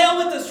gates of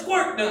hell with a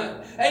squirt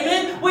gun.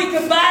 Amen. We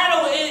can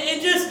battle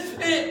and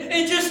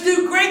just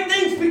do great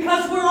things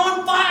because we're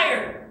on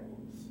fire.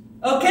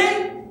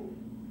 Okay?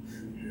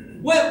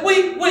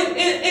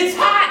 It's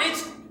hot.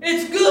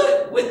 It's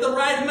good with the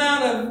right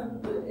amount of.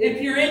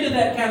 If you're into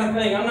that kind of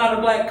thing, I'm not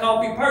a black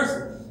coffee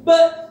person.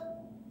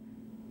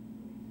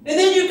 And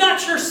then you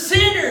got your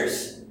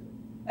sinners,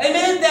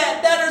 amen,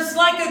 that is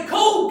like a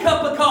cold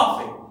cup of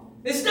coffee.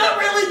 It's not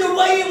really the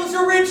way it was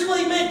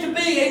originally meant to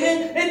be,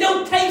 amen. It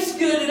don't taste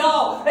good at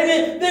all.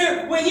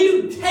 Amen. When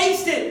you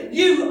taste it,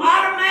 you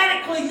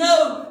automatically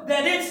know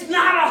that it's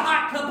not a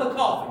hot cup of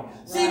coffee.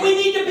 See, we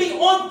need to be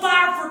on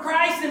fire for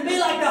Christ and be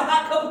like the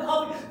hot cup of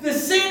coffee. The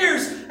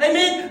sinners,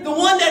 amen, the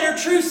one that are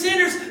true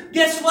sinners,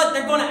 guess what?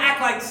 They're going to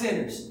act like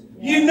sinners.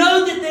 Yeah. You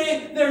know that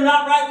they're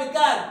not right with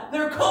God.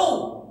 They're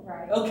cold.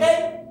 Right.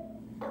 Okay?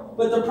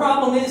 But the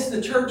problem is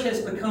the church has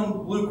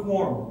become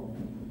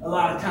lukewarm a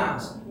lot of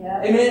times.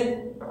 Yeah.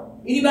 Amen?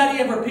 Anybody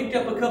ever picked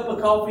up a cup of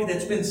coffee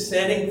that's been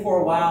setting for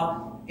a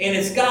while and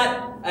it's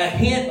got a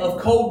hint of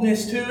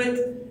coldness to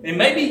it? And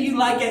maybe you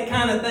like that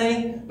kind of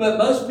thing, but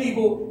most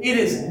people, it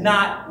is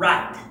not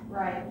right.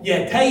 Right. You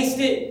taste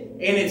it,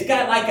 and it's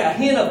got like a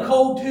hint of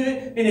cold to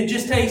it, and it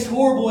just tastes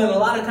horrible. And a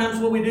lot of times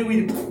what we do,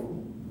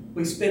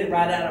 we spit it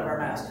right out of our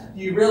mouths.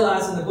 You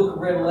realize in the book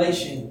of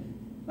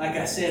Revelation, like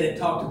I said, it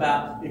talked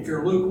about if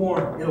you're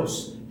lukewarm,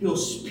 he'll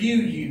spew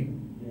you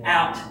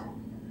out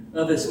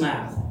of his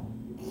mouth.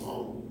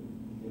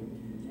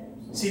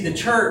 See, the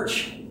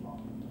church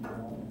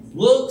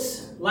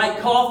looks like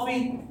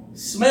coffee,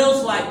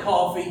 smells like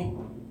coffee,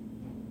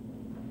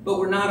 but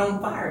we're not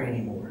on fire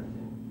anymore.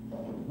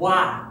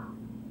 Why?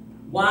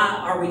 Why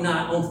are we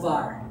not on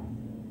fire?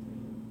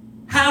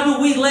 How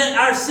do we let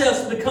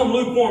ourselves become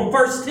lukewarm?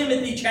 1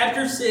 Timothy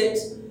chapter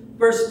 6,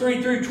 verse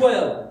 3 through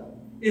 12.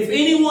 If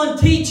anyone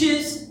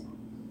teaches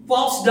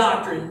false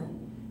doctrine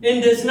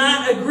and does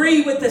not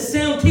agree with the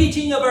sound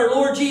teaching of our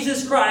Lord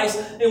Jesus Christ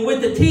and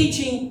with the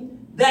teaching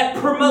that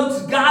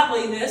promotes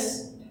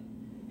godliness,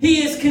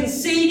 he is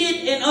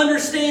conceited and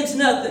understands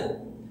nothing.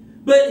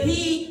 But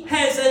he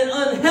has an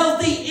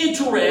unhealthy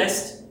interest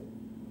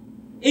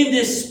in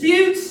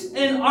disputes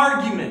and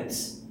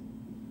arguments.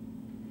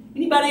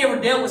 Anybody ever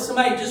dealt with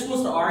somebody who just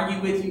wants to argue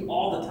with you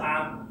all the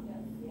time?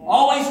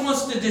 Always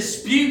wants to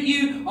dispute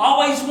you,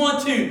 always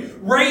want to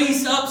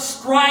raise up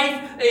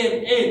strife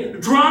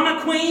and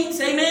drama queens,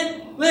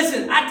 amen?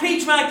 Listen, I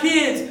teach my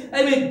kids,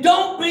 amen,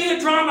 don't be a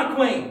drama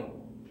queen.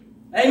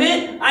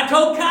 Amen. I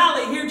told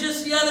Kylie here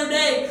just the other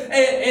day,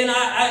 and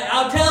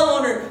I'll tell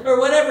on her or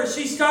whatever.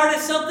 She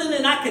started something,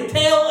 and I could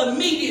tell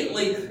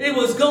immediately it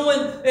was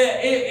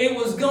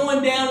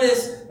going down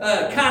this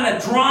kind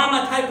of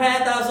drama type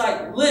path. I was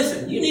like,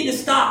 listen, you need to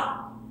stop.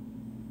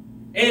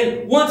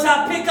 And once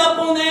I pick up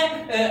on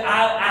that,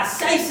 I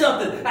say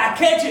something. I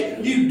catch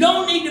it. You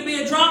don't need to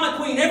be a drama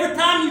queen. Every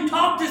time you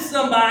talk to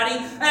somebody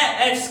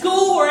at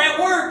school or at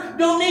work,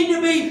 don't need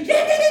to be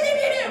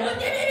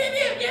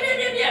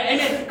and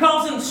then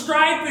causing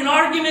strife and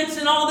arguments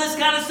and all this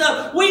kind of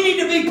stuff. We need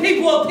to be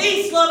people of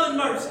peace, love, and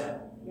mercy.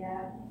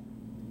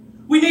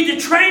 We need to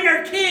train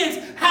our kids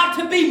how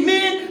to be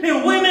men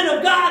and women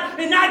of God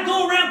and not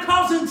go around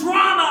causing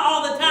drama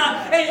all the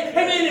time.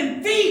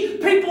 And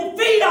people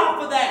feed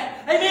off of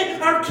that.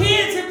 Amen. Our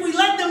kids, if we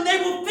let them, they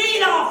will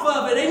feed off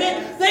of it.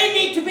 Amen. They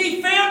need to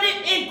be founded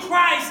in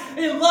Christ,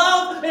 in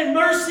love and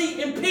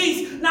mercy and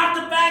peace, not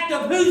the fact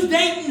of who's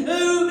dating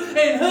who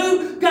and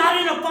who got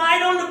in a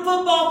fight on the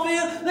football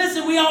field.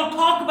 Listen, we all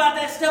talk about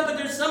that stuff, but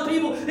there's some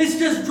people, it's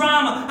just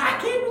drama. I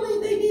can't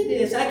believe they did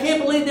this. I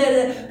can't believe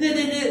that they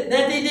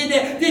did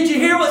that. Did you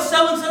hear what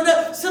so-and-so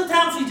did?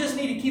 Sometimes we just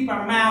need to keep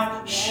our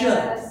mouth shut.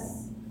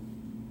 Yes.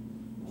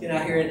 Can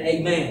I hear an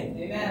amen?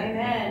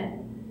 Amen.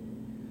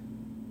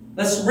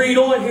 Let's read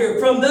on here.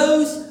 From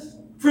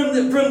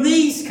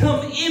these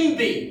come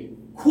envy,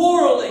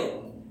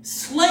 quarreling,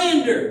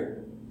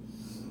 slander,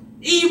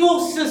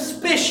 evil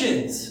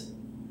suspicions,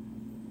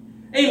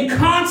 and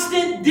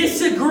constant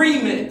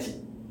disagreement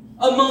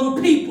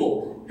among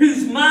people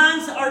whose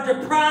minds are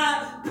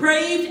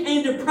depraved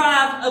and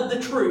deprived of the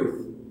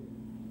truth,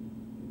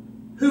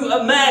 who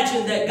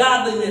imagine that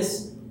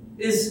godliness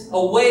is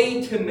a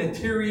way to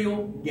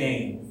material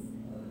gain.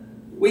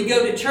 We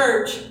go to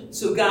church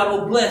so God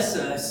will bless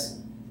us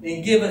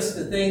and give us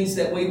the things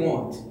that we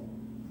want.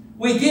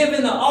 We give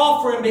in the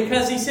offering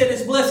because He said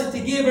it's blessed to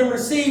give and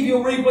receive.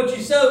 You'll reap what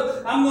you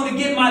sow. I'm going to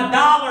get my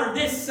 $1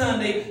 this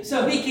Sunday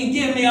so He can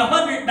give me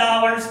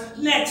 $100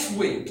 next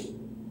week.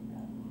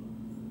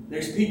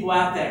 There's people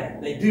out there,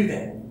 they do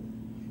that.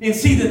 And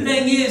see, the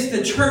thing is,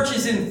 the church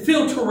is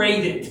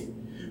infiltrated.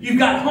 You've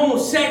got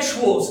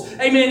homosexuals,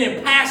 amen,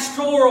 in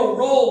pastoral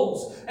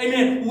roles,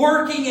 amen,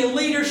 working in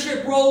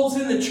leadership roles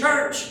in the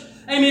church.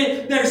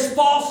 Amen. There's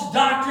false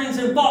doctrines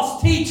and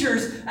false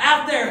teachers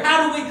out there.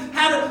 How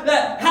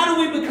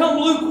do we become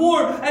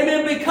lukewarm?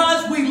 Amen.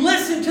 Because we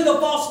listen to the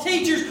false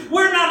teachers.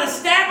 We're not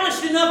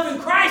established enough in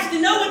Christ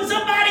to know when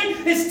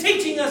somebody is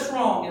teaching us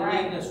wrong and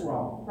leading us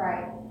wrong.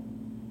 Right.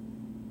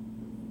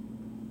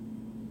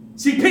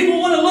 See, people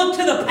want to look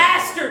to the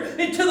pastor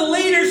and to the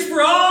leaders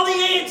for all the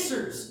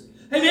answers.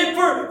 Amen.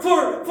 For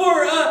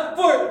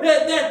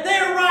that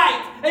they're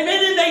right.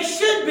 Amen. And they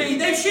should be.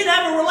 They should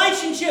have a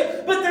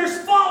relationship. But there's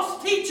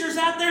false teachers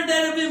out there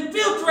that have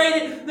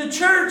infiltrated the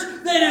church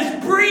that is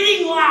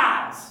breeding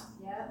lies.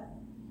 Yep.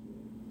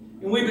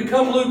 And we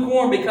become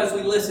lukewarm because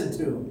we listen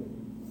to them.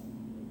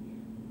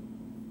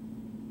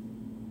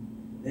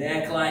 They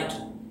act like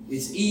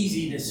it's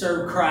easy to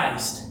serve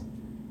Christ.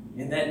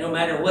 And that no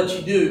matter what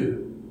you do,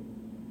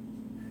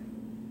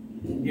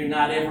 you're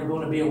not ever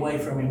going to be away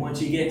from Him.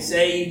 Once you get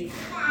saved,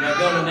 you're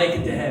going to make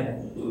it to heaven.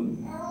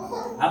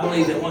 I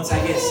believe that once I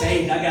get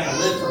saved, I got to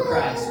live for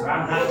Christ, or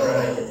I'm not going to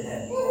make it to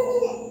heaven.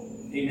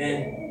 Amen.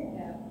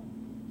 Yeah.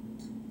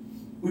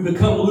 We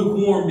become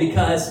lukewarm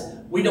because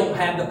we don't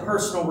have the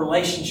personal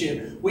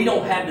relationship. We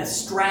don't have the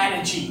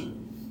strategy.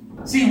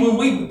 See, when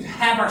we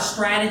have our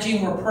strategy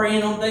and we're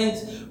praying on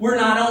things, we're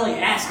not only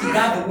asking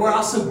God, but we're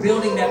also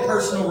building that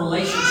personal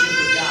relationship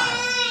with God.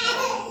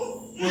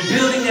 We're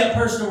building that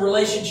personal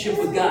relationship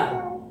with God.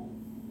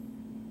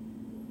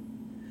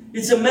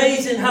 It's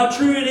amazing how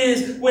true it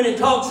is when it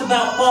talks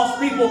about false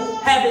people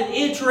having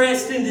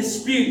interest in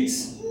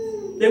disputes.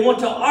 They want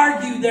to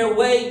argue their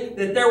way,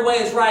 that their way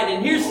is right.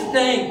 And here's the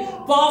thing.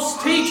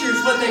 False teachers,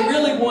 what they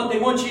really want, they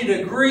want you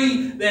to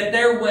agree that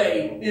their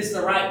way is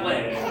the right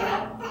way.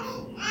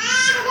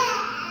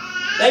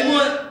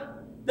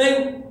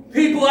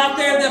 People out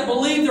there that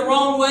believe the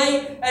wrong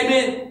way,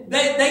 amen,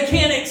 they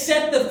can't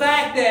accept the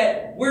fact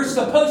that we're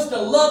supposed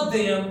to love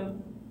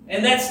them,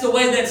 and that's the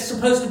way that's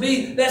supposed to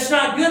be. That's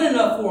not good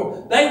enough for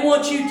them. They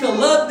want you to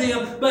love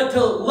them, but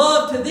to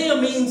love to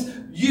them means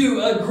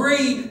you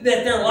agree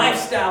that their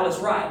lifestyle is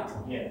right.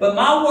 Yeah. But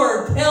my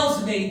word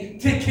tells me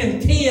to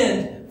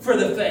contend for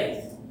the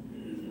faith.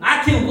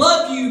 I can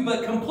love you,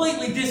 but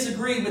completely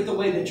disagree with the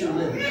way that you're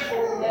living.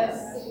 Yes.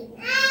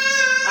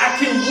 I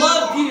can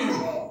love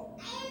you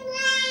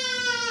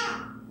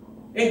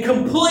and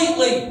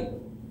completely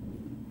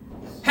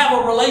have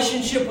a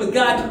relationship with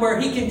God to where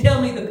He can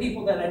tell me the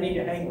people that I need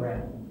to hang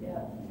around.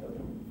 Yeah.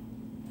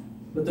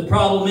 But the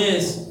problem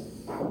is,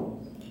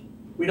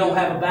 we don't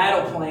have a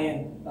battle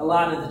plan, a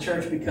lot of the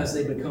church, because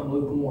they become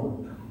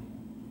lukewarm.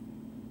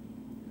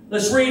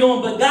 Let's read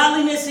on. But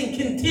godliness and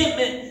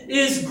contentment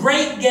is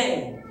great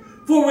gain.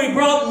 For we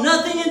brought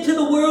nothing into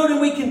the world,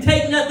 and we can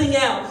take nothing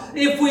out.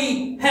 If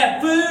we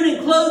have food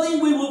and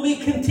clothing, we will be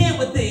content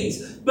with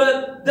these.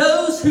 But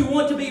those who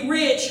want to be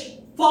rich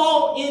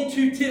fall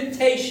into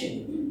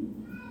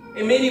temptation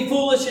and many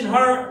foolish and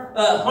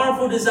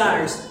harmful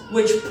desires,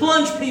 which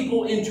plunge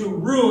people into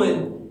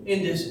ruin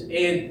and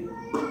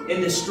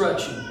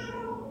destruction.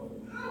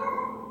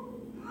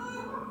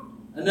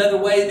 Another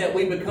way that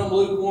we become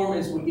lukewarm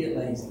is we get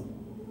lazy.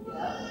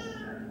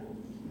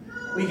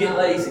 We get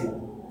lazy.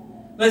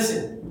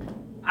 Listen,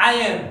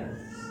 I'm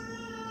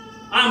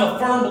a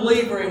firm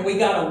believer, and we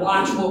got to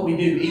watch what we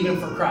do, even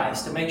for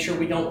Christ, to make sure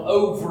we don't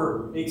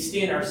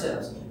overextend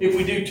ourselves. If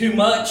we do too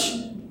much,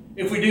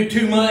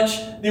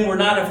 then we're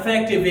not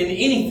effective in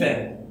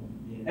anything.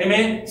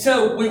 Amen?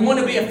 So we want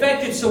to be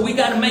effective, so we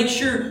got to make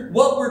sure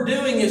what we're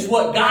doing is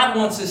what God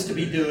wants us to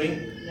be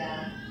doing.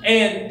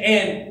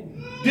 And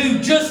do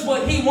just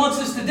what He wants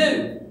us to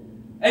do.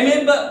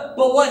 Amen? But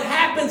what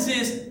happens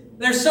is,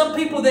 there's some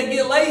people that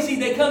get lazy.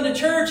 They come to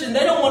church and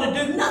they don't want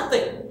to do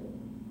nothing.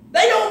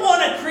 They don't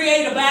want to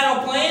create a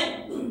battle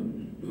plan.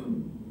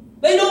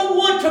 They don't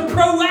want to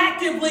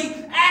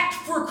proactively act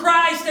for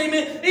Christ.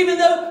 Amen. Even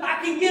though I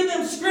can give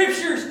them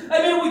scriptures.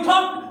 Amen. We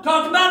talked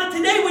about it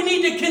today. We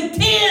need to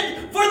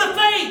contend for the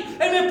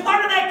faith. Amen.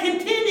 Part of that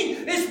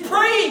contending is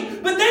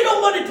praying. But they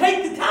don't want to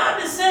take the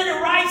time to sit and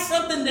write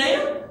something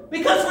down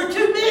because we're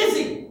too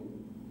busy.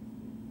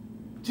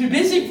 Too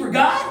busy for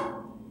God?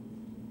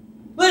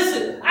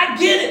 Listen, I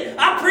get it.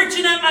 I'm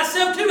preaching at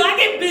myself too. I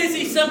get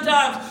busy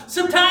sometimes.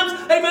 Sometimes,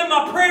 amen,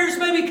 my prayers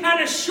may be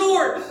kind of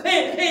short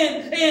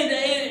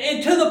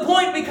and to the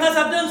point because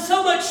I've done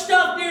so much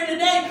stuff during the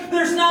day,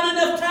 there's not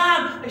enough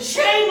time.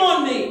 Shame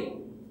on me.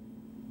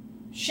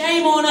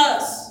 Shame on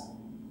us.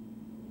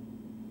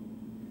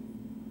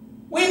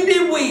 When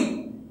did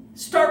we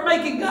start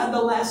making God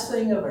the last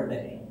thing of our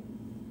day?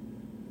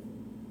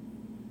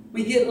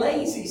 We get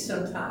lazy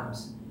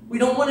sometimes. We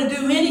don't want to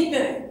do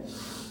anything.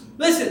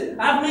 Listen,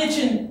 I've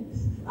mentioned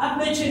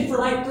for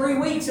like 3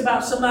 weeks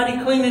about somebody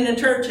cleaning the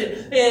church,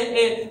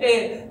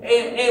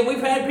 and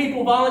we've had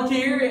people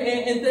volunteer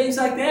and things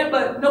like that,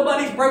 but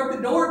nobody's broke the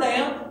door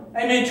down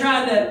and then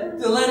tried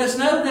to let us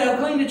know they'll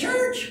clean the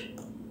church.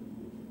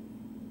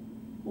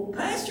 Well,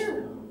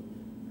 Pastor,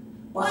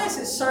 why is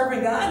it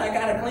serving God? I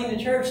got to clean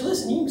the church.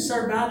 Listen, you can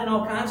serve God in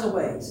all kinds of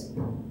ways.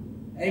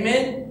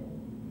 Amen?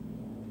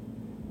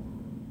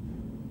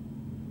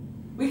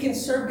 We can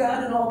serve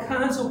God in all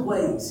kinds of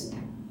ways.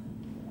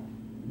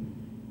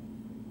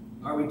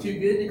 Are we too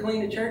good to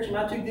clean the church? Am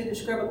I too good to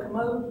scrub a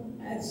commode?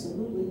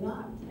 Absolutely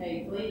not.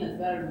 Hey, clean is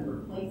better than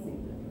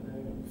replacing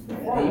the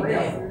commode.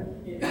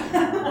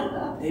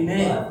 Amen.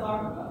 Amen. Let's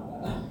talk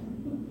about that.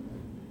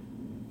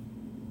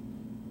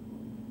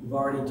 We've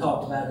already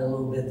talked about it a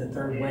little bit. The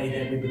third way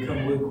that we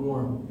become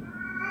lukewarm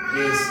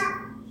is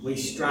we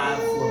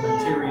strive for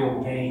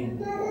material gain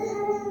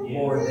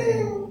more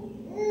than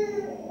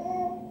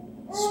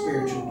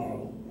spiritual gain.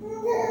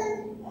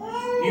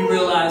 You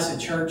realize the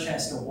church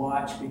has to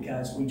watch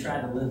because we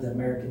try to live the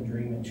American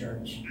dream in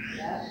church.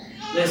 Yeah.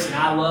 Listen,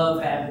 I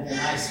love having the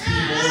nice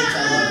keyboards.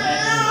 I love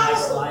having the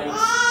nice lights.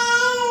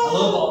 I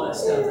love all that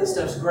stuff. That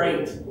stuff's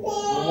great and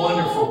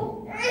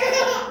wonderful.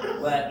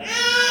 But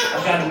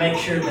I've got to make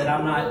sure that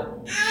I'm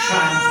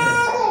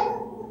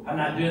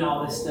not doing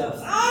all this stuff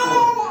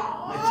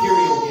for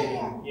material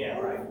gain. Yeah,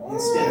 right.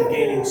 Instead of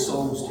gaining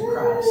souls to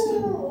Christ.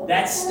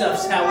 That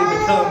stuff's how we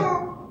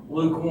become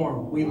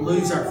lukewarm. We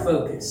lose our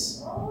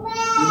focus.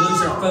 We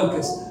lose our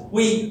focus.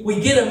 We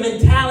get a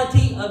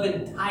mentality of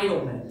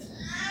entitlement.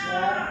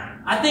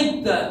 I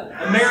think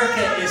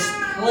America is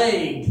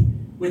plagued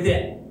with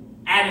the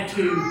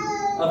attitude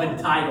of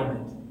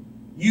entitlement.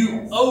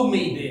 You owe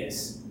me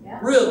this.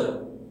 Really?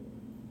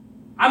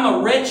 I'm a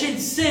wretched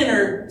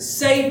sinner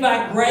saved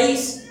by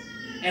grace,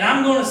 and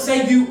I'm going to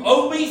say you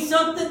owe me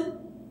something?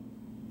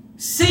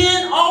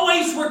 Sin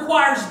always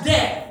requires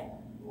death.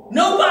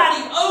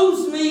 Nobody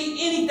owes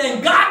me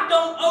anything. God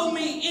don't owe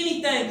me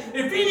anything.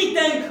 If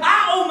anything,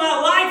 I owe my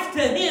life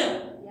to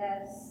Him.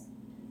 Yes.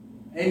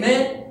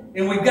 Amen?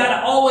 And we've got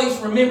to always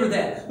remember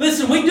that.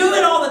 Listen, we do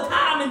it all the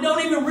time and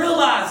don't even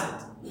realize it.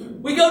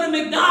 We go to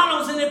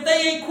McDonald's, and if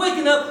they ain't quick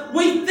enough,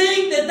 we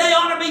think that they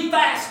ought to be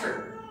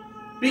faster.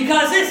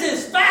 Because this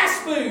is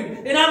fast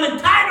food, and I'm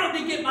entitled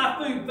to get my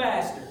food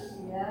faster.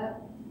 Yeah.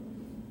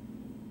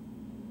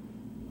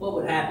 What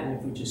would happen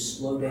if we just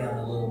slow down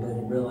a little bit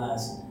and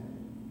realize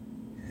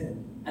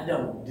I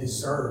don't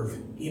deserve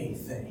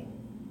anything?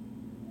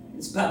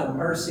 It's by the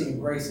mercy and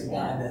grace of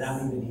God that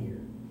I'm even here.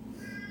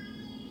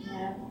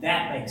 Yeah.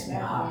 That makes me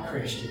a hot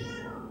Christian.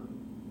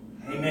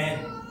 Amen.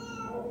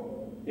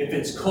 If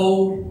it's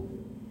cold,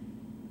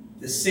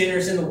 the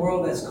sinners in the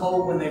world that's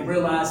cold when they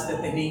realize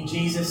that they need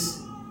Jesus.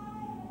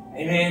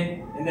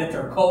 Amen. And that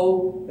they're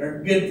cold,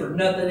 they're good for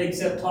nothing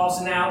except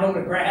tossing out on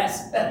the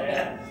grass.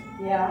 Yeah.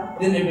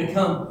 Then they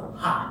become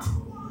hot.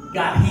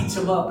 God heats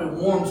them up and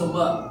warms them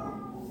up.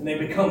 and they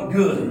become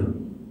good.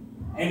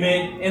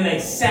 Amen. And they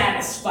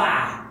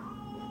satisfy.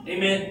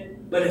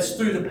 Amen. But it's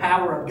through the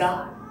power of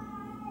God.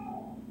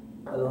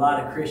 But a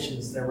lot of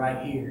Christians, they're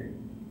right here.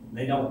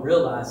 They don't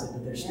realize it,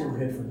 but they're still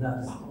good for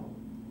nothing.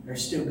 They're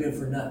still good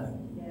for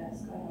nothing.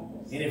 Yes, God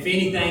help us. And if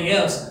anything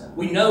else,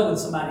 we know when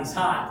somebody's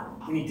hot.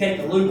 When you take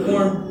a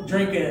lukewarm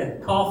drink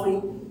of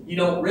coffee, you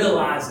don't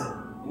realize it.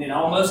 And it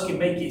almost can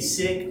make you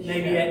sick,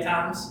 maybe at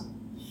times.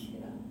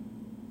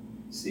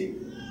 See,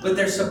 but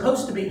they're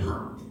supposed to be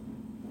hot.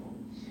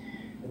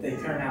 But they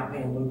turn out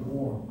being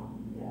lukewarm.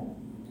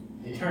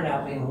 They turn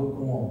out being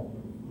lukewarm.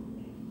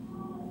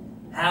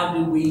 How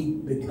do we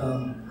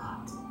become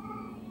hot?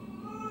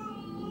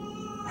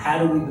 How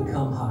do we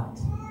become hot?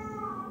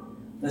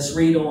 Let's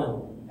read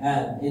on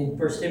in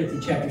 1 Timothy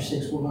chapter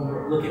 6. We're going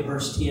to look at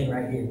verse 10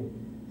 right here.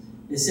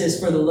 It says,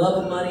 "For the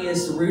love of money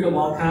is the root of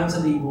all kinds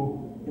of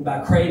evil, and by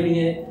craving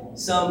it,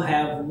 some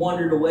have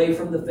wandered away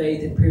from the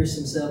faith and pierced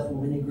themselves with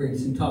many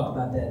griefs." We talked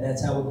about that.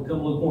 That's how we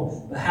become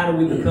lukewarm. But how do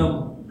we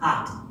become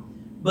hot?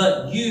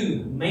 "But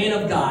you,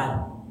 man of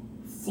God,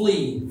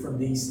 flee from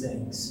these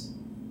things.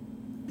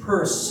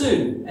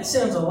 Pursue." That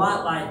sounds a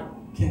lot like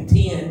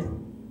contend,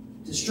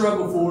 to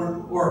struggle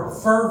for, or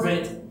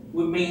fervent,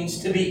 which means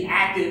to be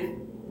active.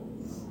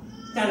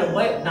 Kind of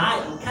weird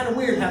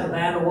how the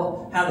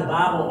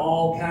Bible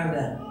all kind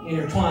of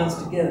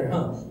intertwines together,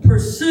 huh?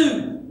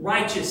 Pursue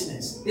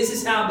righteousness. This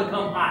is how I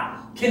become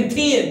hot.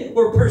 Contend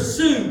or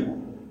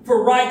pursue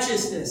for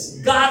righteousness,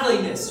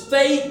 godliness,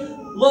 faith,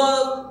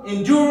 love,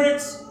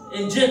 endurance,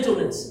 and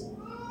gentleness.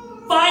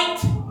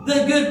 Fight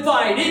the good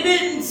fight. It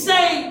didn't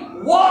say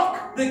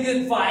walk the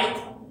good fight.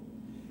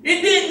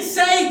 It didn't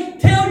say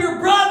tell your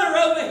brother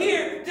over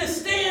here to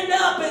stand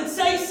up and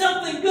say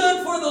something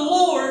good for the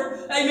Lord,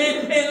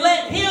 amen, and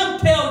let him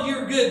tell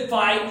your good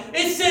fight.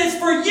 It says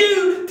for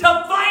you to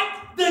fight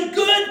the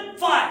good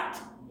fight.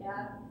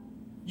 Yeah.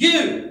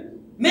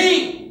 You,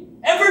 me,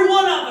 every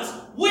one of us,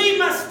 we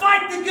must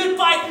fight the good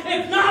fight.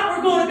 If not,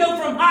 we're going to go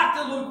from hot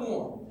to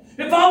lukewarm.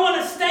 If I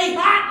want to stay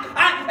hot,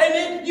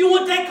 amen, you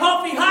want that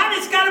coffee hot,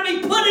 it's got to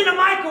be put in a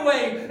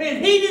microwave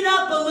and heat it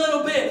up a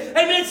little bit.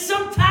 Amen.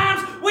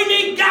 Sometimes we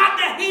need God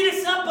to heat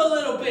us up a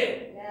little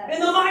bit in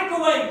the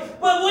microwave.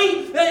 But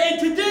and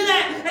to do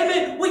that,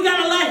 amen, we got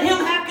to let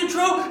Him have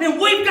control, and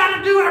we've got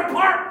to do our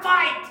part.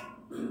 Fight.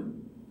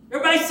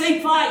 Everybody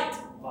say fight.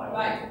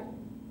 Right.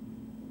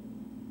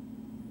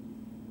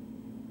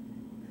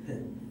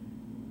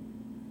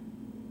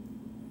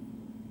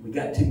 We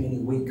got too many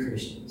weak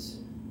Christians.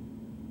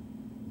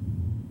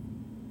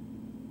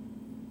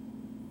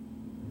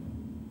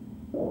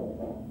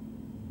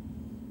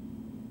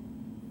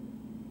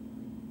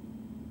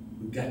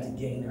 We've got to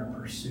gain our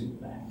pursuit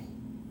back.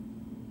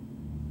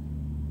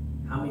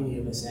 How many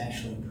of us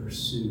actually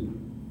pursue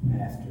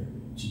after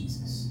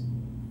Jesus?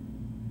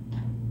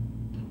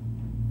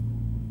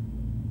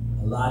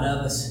 A lot of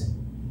us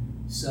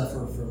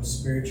suffer from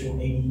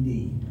spiritual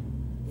ADD.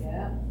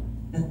 Yeah.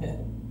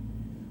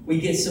 We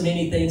get so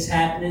many things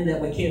happening that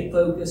we can't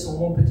focus on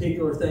one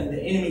particular thing.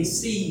 The enemy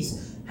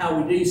sees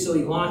how we do, so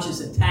he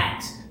launches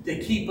attacks to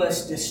keep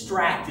us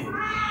distracted.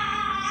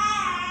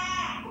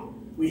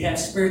 We have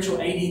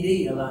spiritual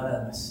ADD, a lot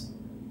of us.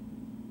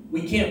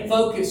 We can't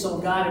focus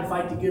on God and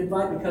fight the good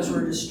fight because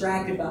we're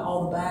distracted by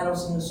all the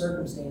battles and the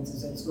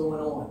circumstances that's going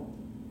on.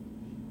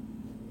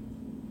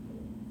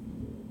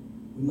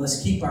 We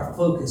must keep our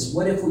focus.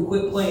 What if we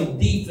quit playing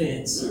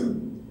defense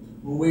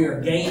when we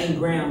are gaining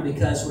ground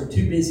because we're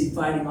too busy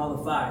fighting all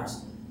the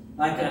fires?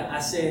 Like I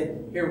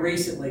said here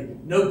recently,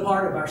 no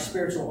part of our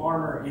spiritual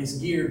armor is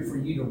geared for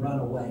you to run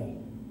away.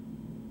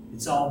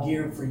 It's all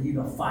geared for you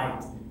to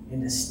fight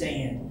and to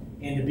stand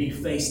and to be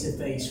face to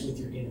face with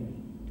your enemy.